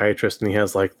a psychiatrist, and he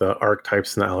has like the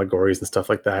archetypes and the allegories and stuff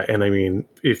like that. And I mean,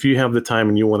 if you have the time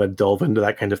and you want to delve into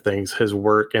that kind of things, his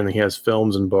work, and he has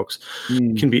films and books,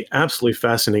 can be absolutely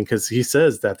fascinating, because he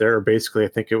says that there are basically, I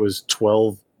think it was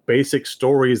 12 basic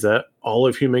stories that all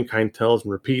of humankind tells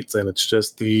and repeats, and it's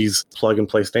just these plug and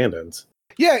play stand-ins.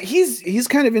 Yeah, he's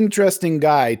kind of interesting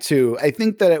guy too. I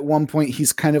think that at one point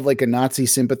he's kind of like a Nazi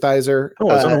sympathizer. Oh,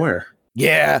 I was unaware.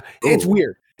 Yeah, it's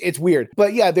weird. It's weird.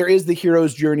 But yeah, there is the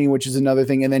hero's journey, which is another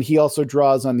thing. And then he also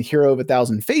draws on the hero of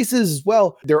 1,000 faces as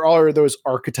well. There are those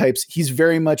archetypes. He's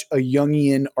very much a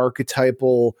Jungian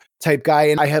archetypal type guy.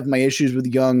 And I have my issues with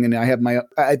Jung, and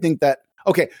I think that,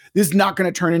 okay, this is not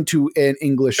going to turn into an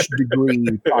English degree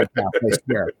podcast, I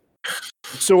swear.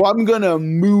 So I'm going to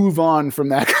move on from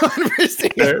that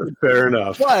conversation. Fair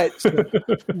enough. But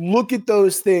look at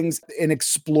those things and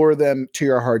explore them to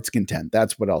your heart's content.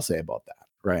 That's what I'll say about that.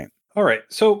 Right. All right.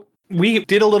 So we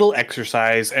did a little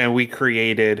exercise, and we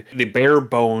created the bare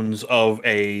bones of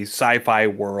a sci-fi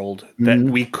world that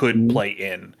we could play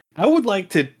in. I would like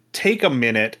to take a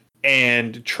minute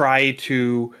and try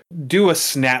to do a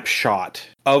snapshot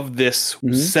of this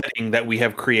setting that we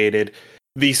have created,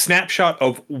 the snapshot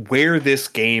of where this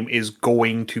game is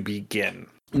going to begin.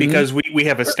 Because we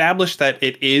have established that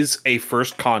it is a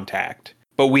first contact,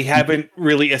 but we haven't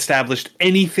really established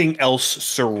anything else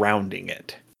surrounding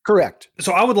it. Correct.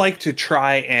 So I would like to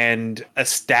try and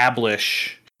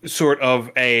establish sort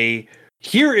of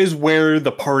here is where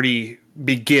the party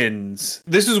begins.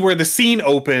 This is where the scene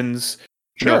opens.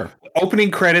 Sure. Opening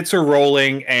credits are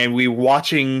rolling, and we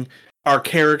watching our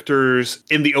characters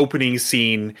in the opening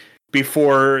scene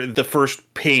before the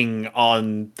first ping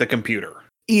on the computer.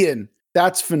 Ian,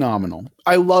 that's phenomenal.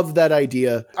 I love that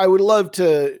idea. I would love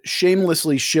to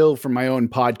shamelessly shill from my own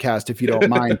podcast, if you don't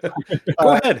mind. Go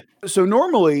ahead. So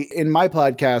normally in my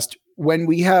podcast, when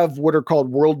we have what are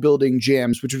called world building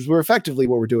jams, which is effectively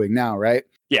what we're doing now, right?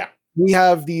 Yeah. We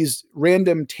have these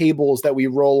random tables that we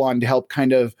roll on to help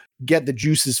kind of get the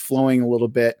juices flowing a little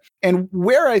bit. And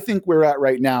where I think we're at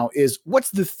right now is, what's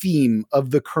the theme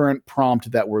of the current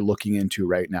prompt that we're looking into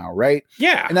right now, right?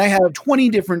 Yeah. And I have 20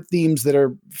 different themes that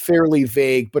are fairly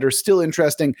vague, but are still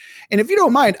interesting. And if you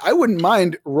don't mind, I wouldn't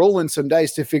mind rolling some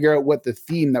dice to figure out what the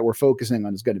theme that we're focusing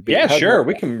on is going to be. Yeah, sure.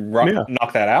 We can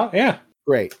knock that out. Yeah.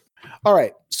 Great. All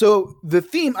right. So the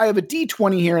theme, I have a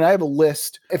D20 here and I have a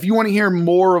list. If you want to hear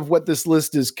more of what this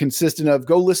list is consistent of,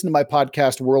 go listen to my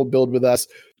podcast, World Build with Us,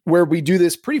 where we do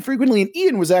this pretty frequently. And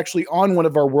Ian was actually on one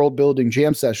of our world building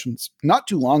jam sessions not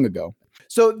too long ago.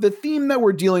 So the theme that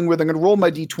we're dealing with, I'm going to roll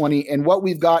my D20, and what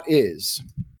we've got is,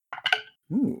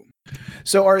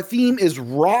 so our theme is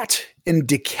rot and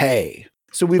decay.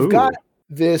 So we've got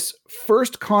this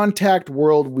first contact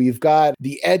world. We've got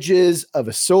the edges of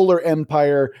a solar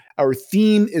empire. Our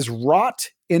theme is rot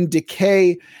and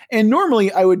decay. And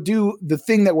normally I would do the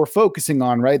thing that we're focusing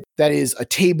on, right? That is a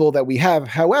table that we have.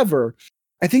 However,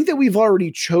 I think that we've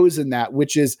already chosen that,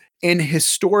 which is an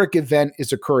historic event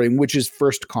is occurring, which is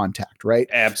first contact, right?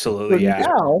 Absolutely. So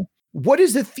now, what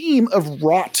does the theme of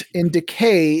rot and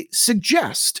decay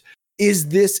suggest? Is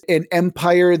this an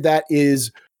empire that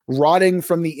is rotting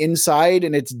from the inside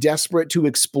and it's desperate to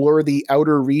explore the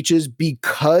outer reaches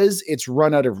because it's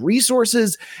run out of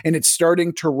resources and it's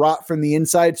starting to rot from the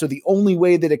inside? So the only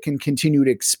way that it can continue to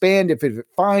expand if it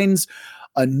finds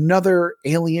another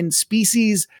alien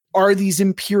species are these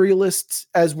imperialists,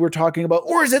 as we're talking about,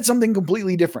 or is it something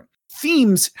completely different?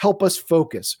 Themes help us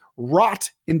focus. Rot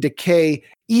and decay.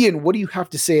 Ian, what do you have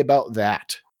to say about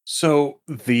that? So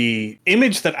the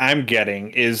image that I'm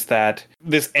getting is that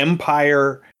this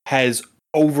empire has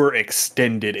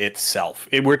overextended itself.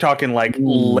 We're talking like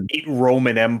late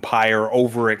Roman Empire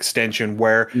overextension,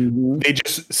 where they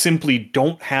just simply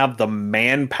don't have the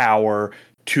manpower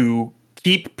to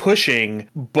keep pushing,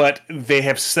 but they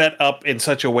have set up in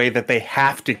such a way that they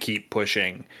have to keep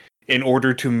pushing in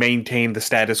order to maintain the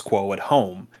status quo at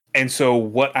home. And so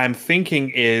what I'm thinking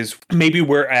is maybe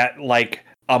we're at like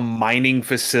a mining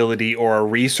facility or a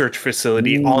research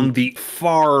facility on the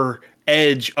far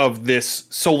edge of this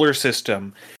solar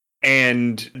system,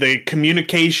 and the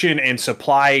communication and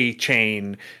supply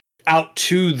chain out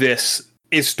to this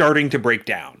is starting to break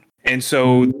down. And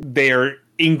so they're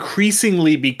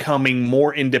increasingly becoming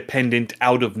more independent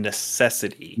out of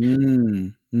necessity.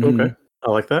 Okay.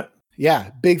 I like that.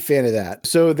 Yeah, big fan of that.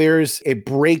 So there's a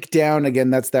breakdown. Again,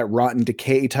 that's that rotten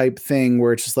decay type thing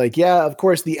where it's just like, yeah, of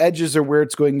course, the edges are where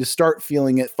it's going to start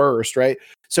feeling it first, right?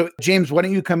 So, James, why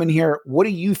don't you come in here? What do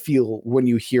you feel when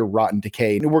you hear rotten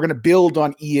decay? And we're going to build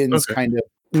on Ian's kind of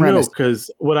premise. No,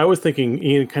 because what I was thinking,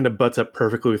 Ian kind of butts up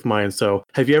perfectly with mine. So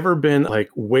have you ever been like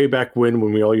way back when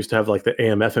we all used to have like the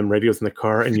AM FM radios in the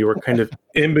car and you were kind of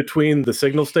in between the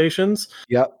signal stations?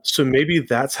 Yep. So maybe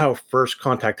that's how first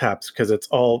contact happens, because it's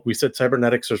all, we said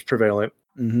cybernetics is prevalent.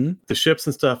 The ships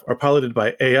and stuff are piloted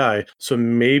by AI. So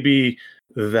maybe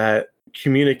that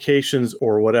communications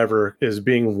or whatever is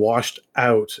being washed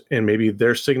out, and maybe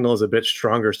their signal is a bit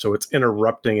stronger, so it's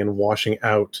interrupting and washing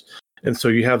out. And so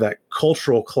you have that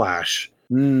cultural clash.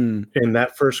 And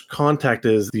that first contact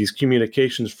is these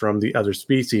communications from the other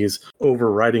species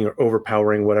overriding or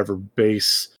overpowering whatever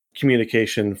base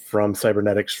communication from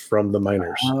cybernetics from the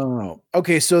miners. Oh,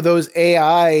 okay. So those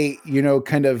AI,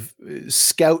 kind of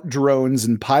scout drones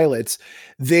and pilots,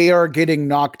 they are getting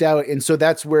knocked out. And so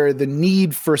that's where the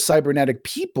need for cybernetic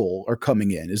people are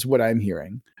coming in, is what I'm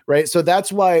hearing. Right. So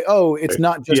that's why, it's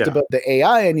not just about the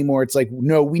AI anymore. It's like,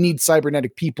 no, we need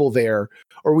cybernetic people there,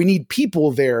 or we need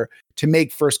people there to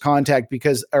make first contact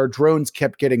because our drones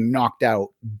kept getting knocked out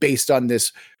based on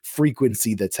this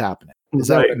frequency that's happening. Is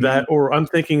right. That, or I'm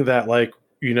thinking that like,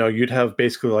 you'd have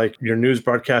basically like your news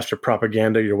broadcast, your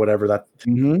propaganda, your whatever that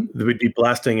would be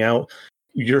blasting out.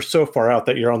 You're so far out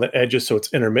that you're on the edges. So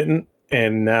it's intermittent.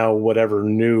 And now whatever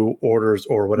new orders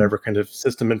or whatever kind of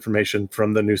system information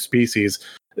from the new species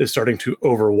is starting to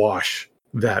overwash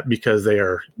that, because they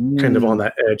are kind of on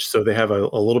that edge. So they have a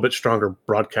little bit stronger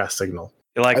broadcast signal.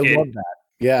 Like I love that.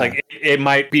 Yeah. Like it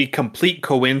might be complete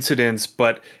coincidence,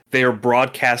 but they're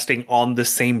broadcasting on the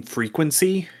same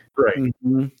frequency. Right.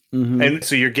 And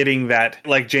so you're getting that,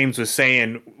 like James was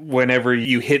saying, whenever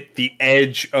you hit the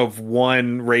edge of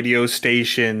one radio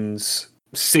station's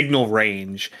signal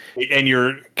range and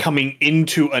you're coming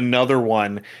into another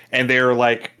one and they're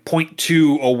like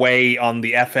 0.2 away on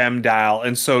the FM dial,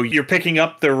 and so you're picking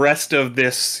up the rest of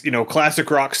this classic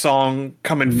rock song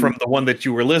coming from the one that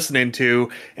you were listening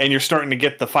to, and you're starting to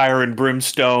get the fire and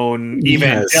brimstone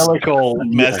evangelical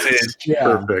message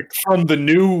from the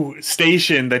new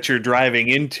station that you're driving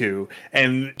into.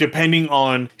 And depending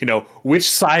on which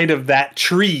side of that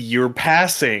tree you're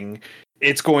passing,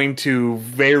 it's going to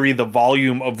vary the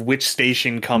volume of which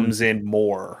station comes in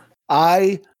more.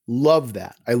 I love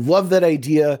that. I love that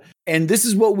idea. And this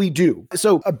is what we do.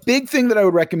 So a big thing that I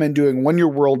would recommend doing when you're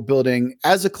world building,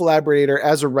 as a collaborator,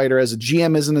 as a writer, as a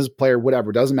GM, as a player,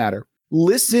 whatever, doesn't matter.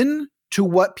 Listen to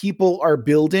what people are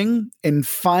building and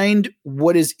find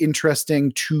what is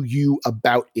interesting to you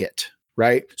about it,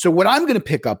 right? So what I'm going to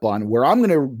pick up on, where I'm going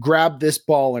to grab this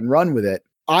ball and run with it,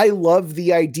 I love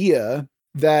the idea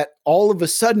that all of a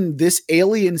sudden this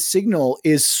alien signal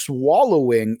is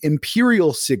swallowing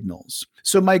Imperial signals.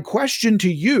 So my question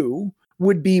to you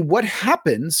would be, what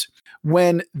happens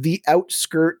when the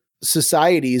outskirt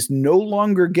societies no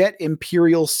longer get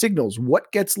Imperial signals?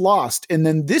 What gets lost? And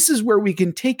then this is where we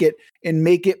can take it and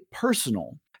make it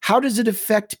personal. How does it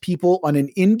affect people on an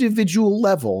individual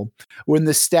level when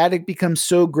the static becomes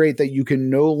so great that you can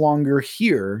no longer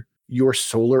hear your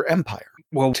solar empire?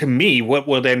 Well, to me, what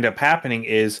would end up happening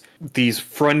is these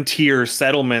frontier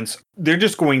settlements, they're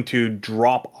just going to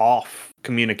drop off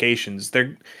communications.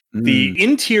 The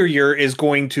interior is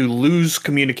going to lose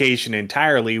communication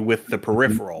entirely with the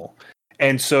peripheral.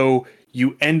 And so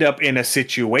you end up in a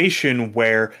situation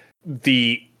where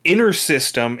the inner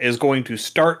system is going to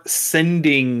start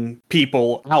sending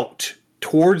people out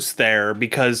towards there,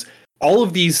 because all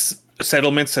of these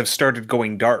settlements have started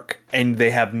going dark and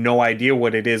they have no idea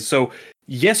what it is. So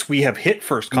yes, we have hit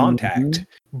first contact,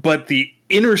 but the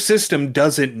inner system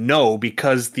doesn't know,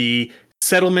 because the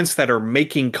settlements that are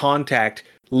making contact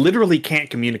literally can't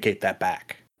communicate that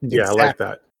back. Yeah, exactly. I like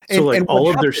that. So like all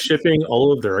of their shipping,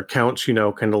 all of their accounts,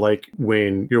 kind of like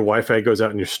when your Wi-Fi goes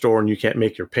out in your store and you can't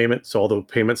make your payment. So all the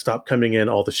payments stop coming in,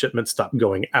 all the shipments stop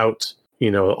going out,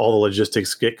 all the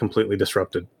logistics get completely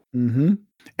disrupted. Mm-hmm.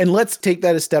 And let's take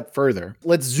that a step further.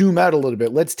 Let's zoom out a little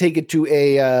bit. Let's take it to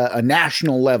a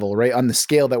national level, right? On the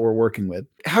scale that we're working with.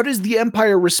 How does the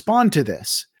Empire respond to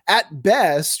this? At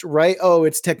best, right? Oh,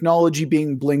 it's technology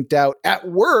being blinked out. At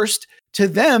worst, to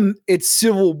them, it's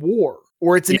civil war,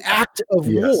 or it's an act of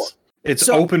war. It's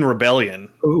open rebellion.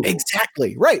 Ooh.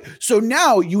 Exactly. Right. So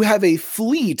now you have a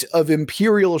fleet of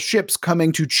Imperial ships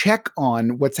coming to check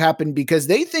on what's happened, because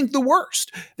they think the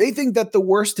worst. They think that the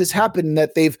worst has happened and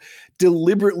that they've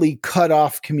deliberately cut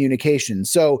off communication.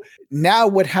 So now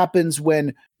what happens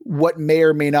when what may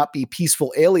or may not be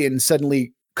peaceful aliens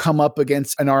suddenly come up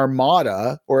against an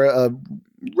armada, or a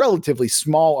relatively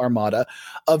small armada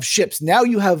of ships? Now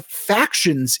you have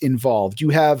factions involved. You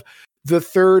have the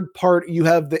third part, you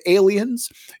have the aliens,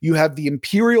 you have the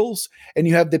Imperials, and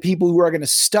you have the people who are going to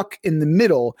stuck in the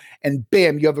middle, and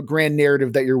bam, you have a grand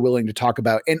narrative that you're willing to talk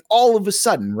about. And all of a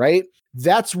sudden, right,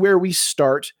 that's where we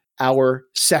start our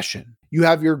session. You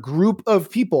have your group of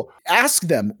people. Ask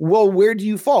them, well, where do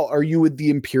you fall? Are you with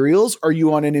the Imperials? Are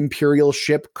you on an Imperial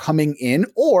ship coming in?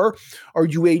 Or are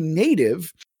you a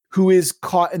native who is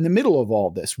caught in the middle of all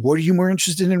this? What are you more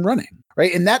interested in running?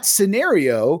 Right? In that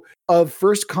scenario of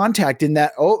first contact, in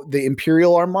that, oh, the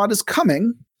Imperial Armada is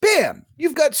coming, bam,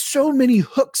 you've got so many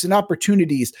hooks and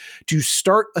opportunities to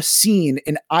start a scene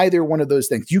in either one of those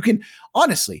things. You can,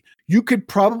 honestly, you could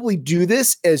probably do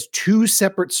this as two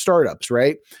separate startups,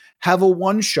 right? Have a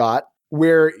one shot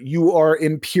where you are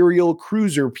Imperial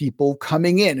cruiser people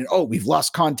coming in and, oh, we've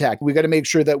lost contact. We got to make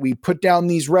sure that we put down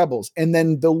these rebels. And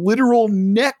then the literal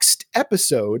next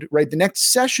episode, right? The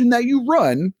next session that you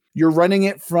run, you're running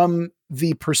it from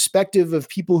the perspective of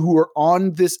people who are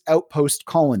on this outpost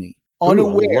colony,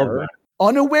 unaware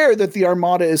that the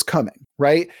Armada is coming,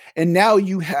 right? And now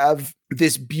you have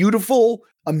this beautiful,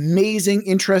 amazing,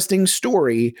 interesting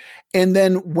story. And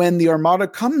then when the Armada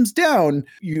comes down,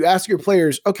 you ask your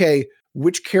players, okay,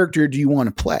 which character do you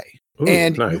want to play? Ooh,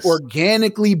 and nice. You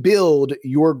organically build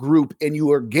your group, and you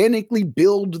organically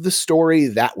build the story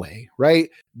that way, right?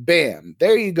 Bam,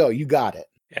 there you go. You got it.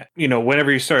 Yeah.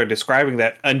 Whenever you started describing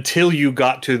that, until you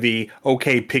got to the,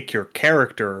 okay, pick your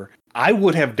character, I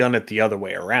would have done it the other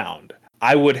way around.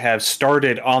 I would have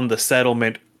started on the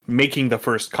settlement, making the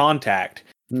first contact,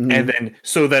 and then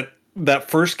so that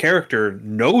first character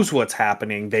knows what's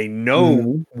happening. They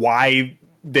know why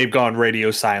they've gone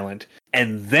radio silent,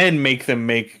 and then make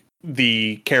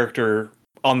the character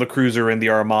on the cruiser in the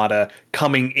Armada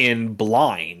coming in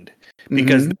blind,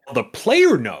 because the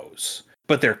player knows,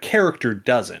 but their character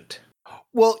doesn't.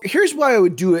 Well, here's why I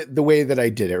would do it the way that I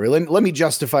did it. Let me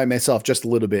justify myself just a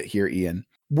little bit here, Ian.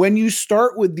 When you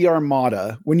start with the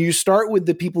Armada, when you start with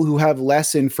the people who have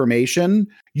less information,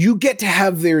 you get to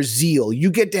have their zeal.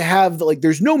 You get to have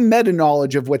there's no meta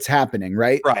knowledge of what's happening,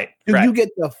 right? Right. So you get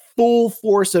the full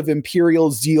force of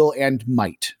Imperial zeal and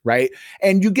might, right?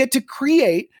 And you get to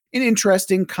create an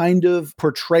interesting kind of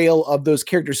portrayal of those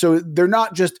characters. So they're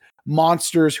not just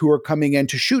monsters who are coming in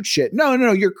to shoot shit. No,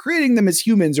 you're creating them as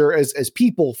humans, or as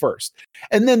people first.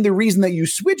 And then the reason that you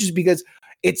switch is because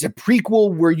It's a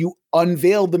prequel where you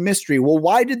unveil the mystery. Well,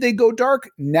 why did they go dark?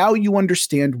 Now you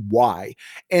understand why.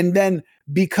 And then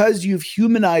because you've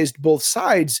humanized both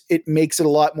sides, it makes it a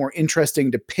lot more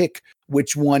interesting to pick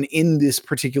which one in this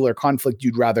particular conflict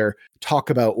you'd rather talk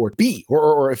about or be,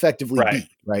 or effectively be,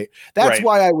 right? That's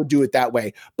why I would do it that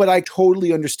way. But I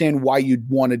totally understand why you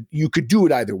could do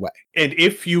it either way. And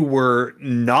if you were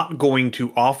not going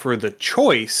to offer the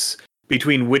choice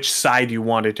between which side you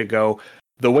wanted to go,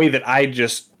 the way that I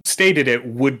just stated it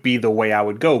would be the way I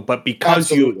would go. But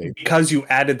because you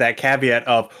added that caveat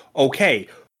of, okay,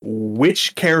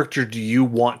 which character do you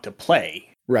want to play?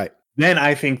 Right. Then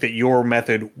I think that your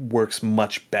method works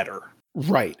much better.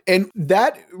 Right. And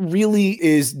that really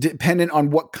is dependent on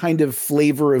what kind of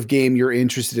flavor of game you're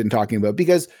interested in talking about.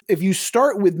 Because if you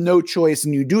start with no choice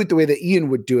and you do it the way that Ian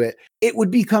would do it, it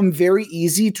would become very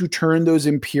easy to turn those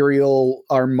Imperial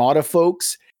Armada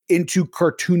folks into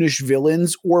cartoonish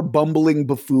villains or bumbling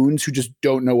buffoons who just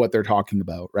don't know what they're talking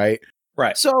about, right?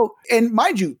 Right. So, and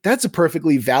mind you, that's a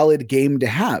perfectly valid game to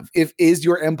have. Is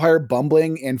your empire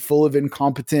bumbling and full of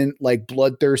incompetent, like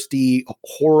bloodthirsty,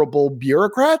 horrible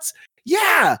bureaucrats?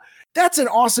 Yeah, that's an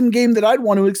awesome game that I'd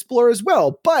want to explore as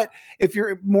well. But if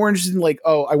you're more interested in like,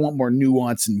 oh, I want more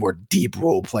nuance and more deep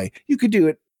role play, you could do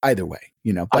it either way,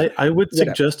 you know. But I would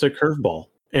suggest a curveball.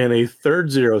 And a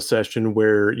third zero session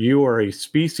where you are a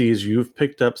species, you've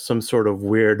picked up some sort of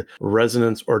weird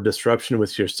resonance or disruption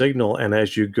with your signal. And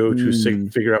as you go to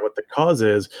figure out what the cause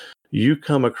is, you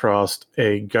come across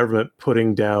a government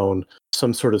putting down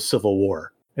some sort of civil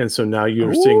war. And so now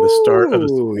you're seeing the start of a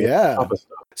civil war.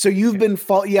 So you've been,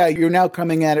 you're now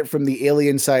coming at it from the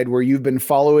alien side where you've been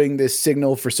following this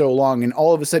signal for so long. And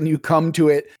all of a sudden you come to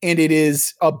it and it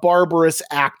is a barbarous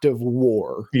act of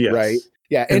war, right?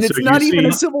 Yeah, and it's not even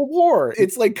a civil war.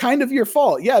 It's like kind of your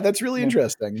fault. Yeah, that's really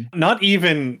interesting. Not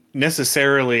even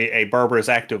necessarily a barbarous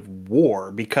act of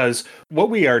war, because what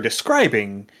we are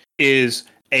describing is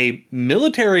a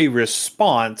military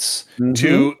response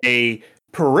to a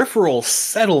peripheral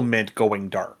settlement going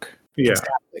dark. Yeah.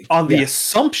 Exactly. On the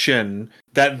assumption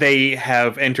that they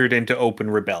have entered into open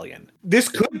rebellion. This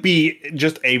could be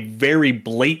just a very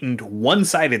blatant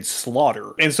one-sided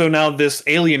slaughter. And so now this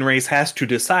alien race has to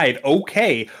decide,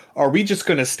 okay, are we just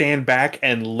going to stand back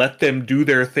and let them do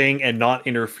their thing and not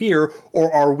interfere?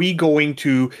 Or are we going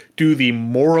to do the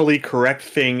morally correct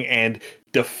thing and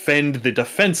defend the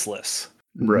defenseless?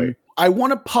 Right. I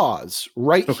want to pause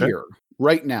here,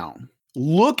 right now.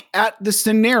 Look at the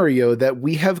scenario that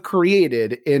we have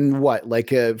created in what, like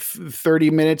 30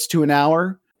 minutes to an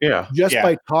hour? Yeah. Just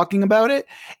by talking about it.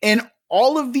 And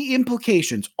all of the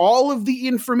implications, all of the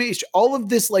information, all of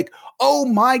this, like, oh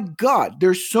my God,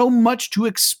 there's so much to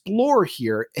explore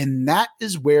here. And that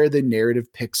is where the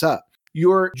narrative picks up.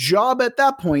 Your job at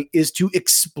that point is to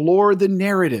explore the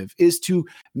narrative, is to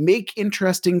make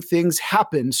interesting things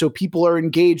happen so people are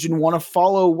engaged and want to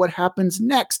follow what happens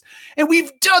next. And we've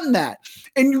done that.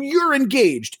 And you're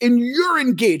engaged, and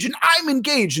I'm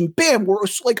engaged, and bam, we're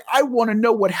like, I want to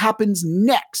know what happens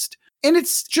next. And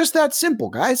it's just that simple,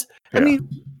 guys. Yeah. I mean,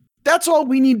 that's all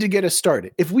we need to get us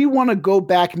started. If we want to go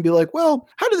back and be like, well,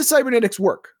 how do the cybernetics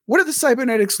work? What do the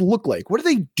cybernetics look like? What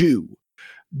do they do?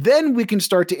 Then we can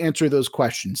start to answer those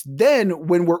questions. Then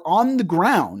when we're on the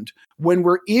ground, when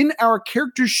we're in our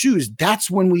character's shoes,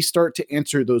 that's when we start to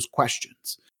answer those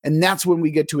questions. And that's when we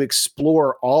get to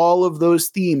explore all of those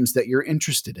themes that you're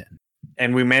interested in.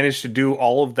 And we managed to do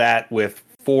all of that with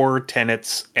 4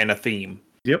 tenets and a theme.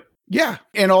 Yep. Yeah.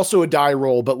 And also a die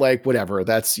roll, but like whatever,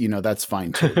 that's, that's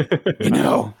fine too.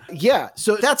 Yeah.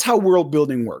 So that's how world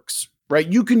building works, right?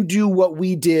 You can do what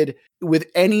we did with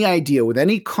any idea, with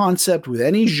any concept, with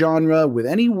any genre, with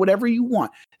any whatever you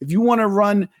want. If you want to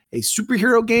run a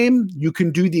superhero game, you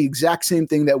can do the exact same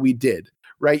thing that we did,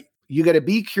 right? You got to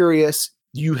be curious.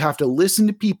 You have to listen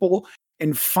to people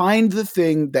and find the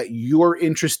thing that you're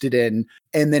interested in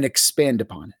and then expand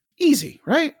upon it. Easy,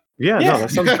 right? Yeah, no, that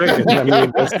sounds great. I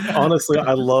mean, honestly,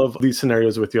 I love these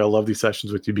scenarios with you. I love these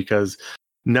sessions with you because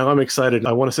now I'm excited.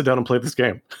 I want to sit down and play this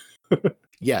game.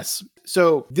 Yes.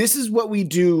 So this is what we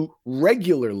do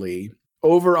regularly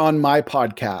over on my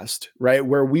podcast, right?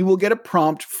 Where we will get a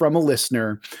prompt from a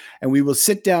listener and we will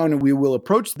sit down and we will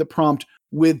approach the prompt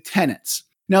with tenets.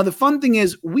 Now, the fun thing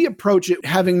is we approach it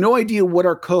having no idea what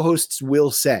our co-hosts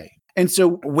will say. And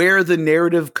so where the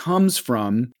narrative comes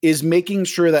from is making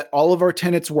sure that all of our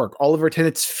tenets work, all of our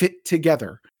tenets fit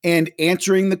together, and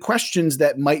answering the questions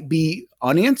that might be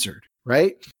unanswered,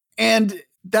 right? And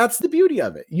that's the beauty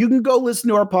of it. You can go listen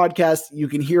to our podcast. You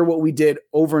can hear what we did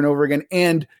over and over again.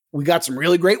 And we got some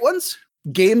really great ones.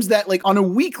 Games that like on a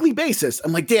weekly basis,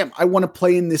 I'm like, damn, I want to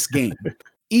play in this game.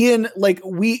 Ian, like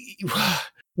we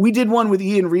did one with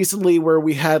Ian recently where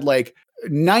we had like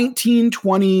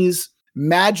 1920s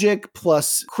magic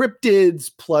plus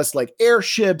cryptids plus like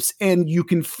airships, and you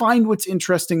can find what's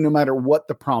interesting no matter what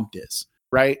the prompt is,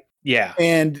 right? Yeah.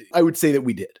 And I would say that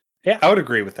we did. Yeah, I would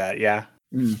agree with that. Yeah.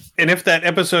 And if that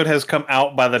episode has come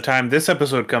out by the time this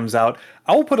episode comes out,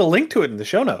 I will put a link to it in the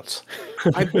show notes.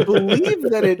 I believe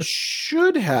that it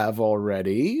should have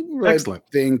already. Excellent.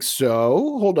 I think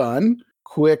so. Hold on.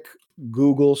 Quick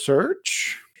Google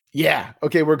search. Yeah.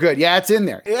 Okay, we're good. Yeah, it's in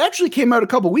there. It actually came out a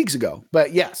couple weeks ago,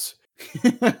 but yes.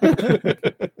 But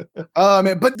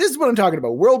this is what I'm talking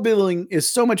about. World building is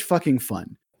so much fucking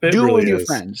fun. Do it with your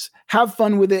friends. Have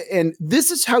fun with it. And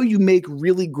this is how you make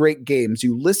really great games.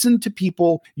 You listen to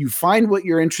people, you find what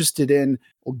you're interested in,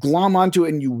 glom onto it,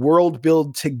 and you world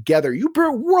build together. You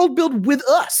world build with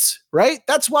us, right?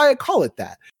 That's why I call it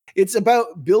that. It's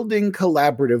about building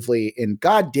collaboratively, and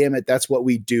God damn it, that's what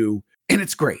we do. And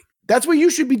it's great. That's what you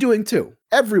should be doing too.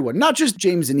 Everyone, not just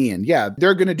James and Ian. Yeah,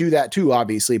 they're going to do that too,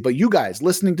 obviously. But you guys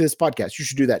listening to this podcast, you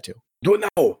should do that too. Do it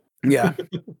now. Yeah.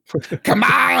 Come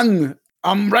on.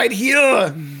 I'm right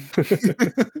here.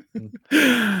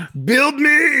 Build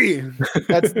me.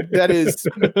 That is.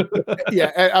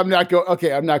 Yeah, I'm not going.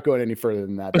 Okay, I'm not going any further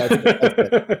than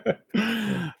that.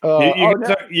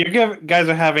 You guys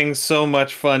are having so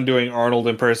much fun doing Arnold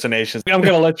impersonations. I'm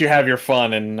going to let you have your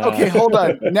fun. And okay, hold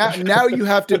on. Now you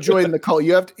have to join the call.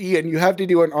 You have to, Ian. You have to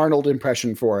do an Arnold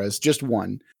impression for us. Just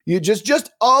one. You just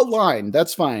a line.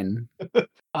 That's fine. Here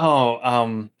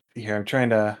I'm trying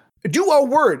to. Do a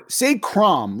word. Say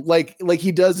Crom, like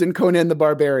he does in Conan the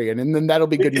Barbarian, and then that'll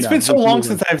be good enough. It's been so long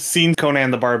since I've seen Conan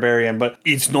the Barbarian, but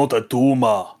it's not a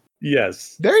tumor.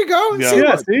 Yes. There you go. Yeah,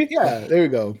 yeah, there you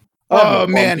go. Oh,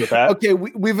 man. Okay,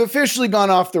 we've officially gone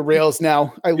off the rails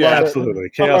now. I love it. Absolutely.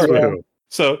 Chaos.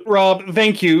 So, Rob,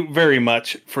 thank you very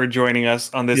much for joining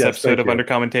us on this episode of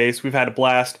Undercommon Taste. We've had a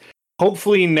blast.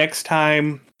 Hopefully next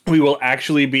time we will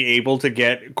actually be able to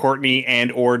get Courtney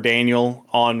and or Daniel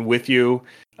on with you.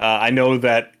 I know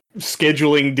that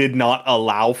scheduling did not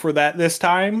allow for that this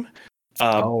time.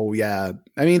 Yeah.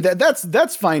 I mean,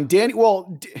 that's fine.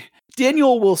 Daniel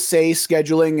will say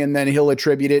scheduling and then he'll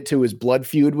attribute it to his blood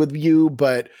feud with you.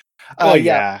 But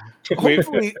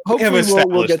hopefully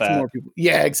we'll get some more people.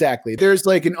 Yeah, exactly. There's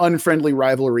like an unfriendly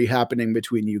rivalry happening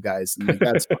between you guys. And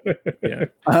that's fun. Yeah.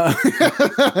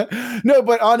 No,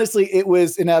 but honestly, it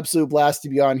was an absolute blast to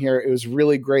be on here. It was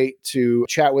really great to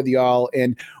chat with y'all.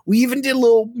 And we even did a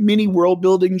little mini world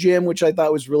building jam, which I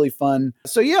thought was really fun.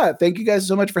 So yeah, thank you guys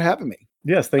so much for having me.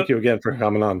 Yes, thank you again for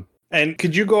coming on. And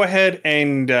could you go ahead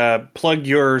and plug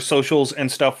your socials and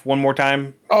stuff one more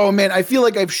time? Oh, man, I feel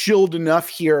like I've shilled enough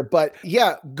here. But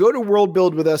yeah, go to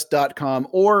worldbuildwithus.com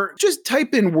or just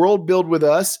type in World Build With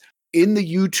Us in the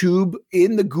YouTube,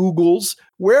 in the Googles,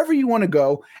 wherever you want to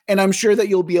go. And I'm sure that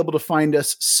you'll be able to find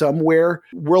us somewhere.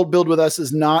 World Build With Us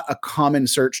is not a common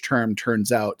search term,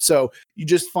 turns out. So you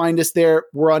just find us there.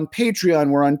 We're on Patreon.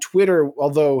 We're on Twitter.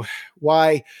 Although,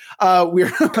 why? We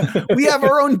have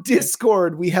our own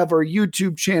Discord. We have our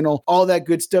YouTube channel, all that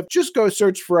good stuff. Just go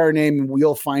search for our name and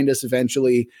you'll find us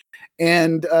eventually.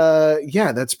 And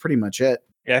that's pretty much it.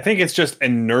 Yeah, I think it's just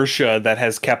inertia that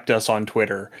has kept us on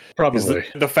Twitter. Probably.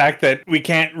 The fact that we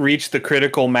can't reach the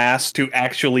critical mass to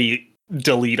actually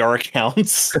delete our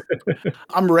accounts.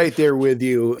 I'm right there with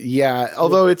you. Yeah.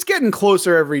 Although it's getting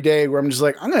closer every day where I'm just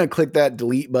like, I'm going to click that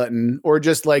delete button or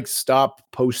just like stop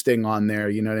posting on there.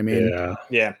 You know what I mean?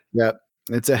 Yeah. Yeah.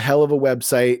 It's a hell of a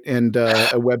website and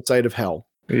a website of hell.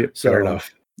 Yeah, fair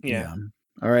enough. Yeah.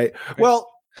 All right. Well,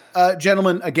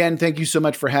 gentlemen, again, thank you so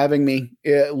much for having me.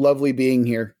 Lovely being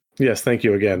here. Yes, thank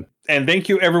you again. And thank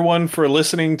you, everyone, for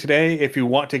listening today. If you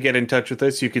want to get in touch with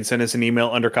us, you can send us an email,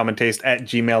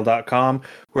 undercommontaste@gmail.com.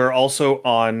 We're also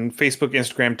on Facebook,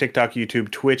 Instagram, TikTok,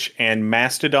 YouTube, Twitch, and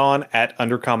Mastodon at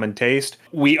Undercommon Taste.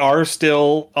 We are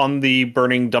still on the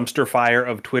burning dumpster fire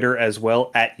of Twitter as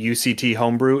well at UCT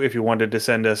Homebrew if you wanted to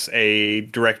send us a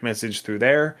direct message through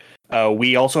there.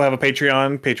 We also have a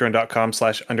Patreon,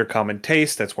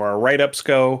 patreon.com/undercommontaste. That's where our write-ups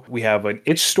go. We have an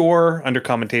itch store,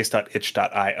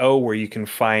 undercommontaste.itch.io, where you can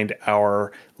find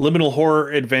our liminal horror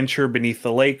adventure Beneath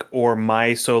the Lake or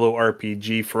my solo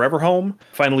RPG Forever Home.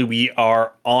 Finally, we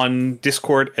are on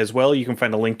Discord as well. You can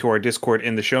find a link to our Discord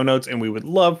in the show notes, and we would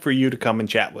love for you to come and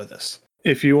chat with us.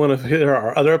 If you want to hear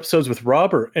our other episodes with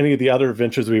Rob or any of the other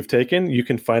adventures we've taken, you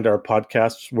can find our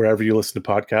podcasts wherever you listen to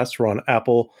podcasts. We're on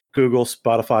Apple, Google,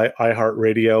 Spotify,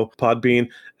 iHeartRadio, Podbean.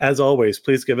 As always,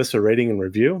 please give us a rating and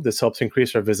review. This helps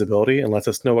increase our visibility and lets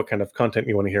us know what kind of content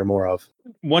you want to hear more of.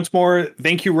 Once more,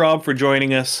 thank you, Rob, for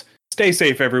joining us. Stay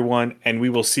safe, everyone, and we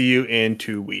will see you in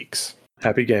 2 weeks.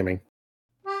 Happy gaming.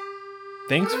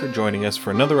 Thanks for joining us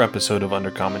for another episode of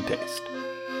Undercommon Taste.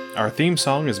 Our theme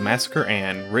song is Massacre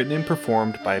Ann, written and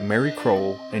performed by Mary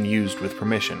Kroll and used with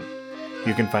permission.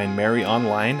 You can find Mary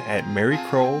online at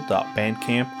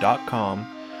marykroll.bandcamp.com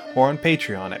or on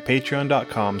Patreon at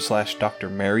patreon.com/Dr.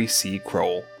 Mary C.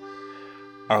 Kroll.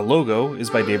 Our logo is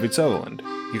by David Sutherland.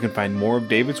 You can find more of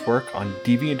David's work on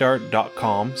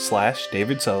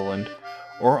deviantart.com/David Sutherland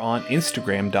or on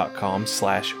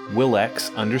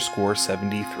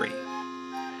instagram.com/Willex_73.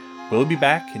 We'll be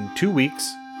back in 2 weeks,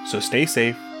 so stay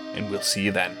safe, and we'll see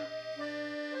you then.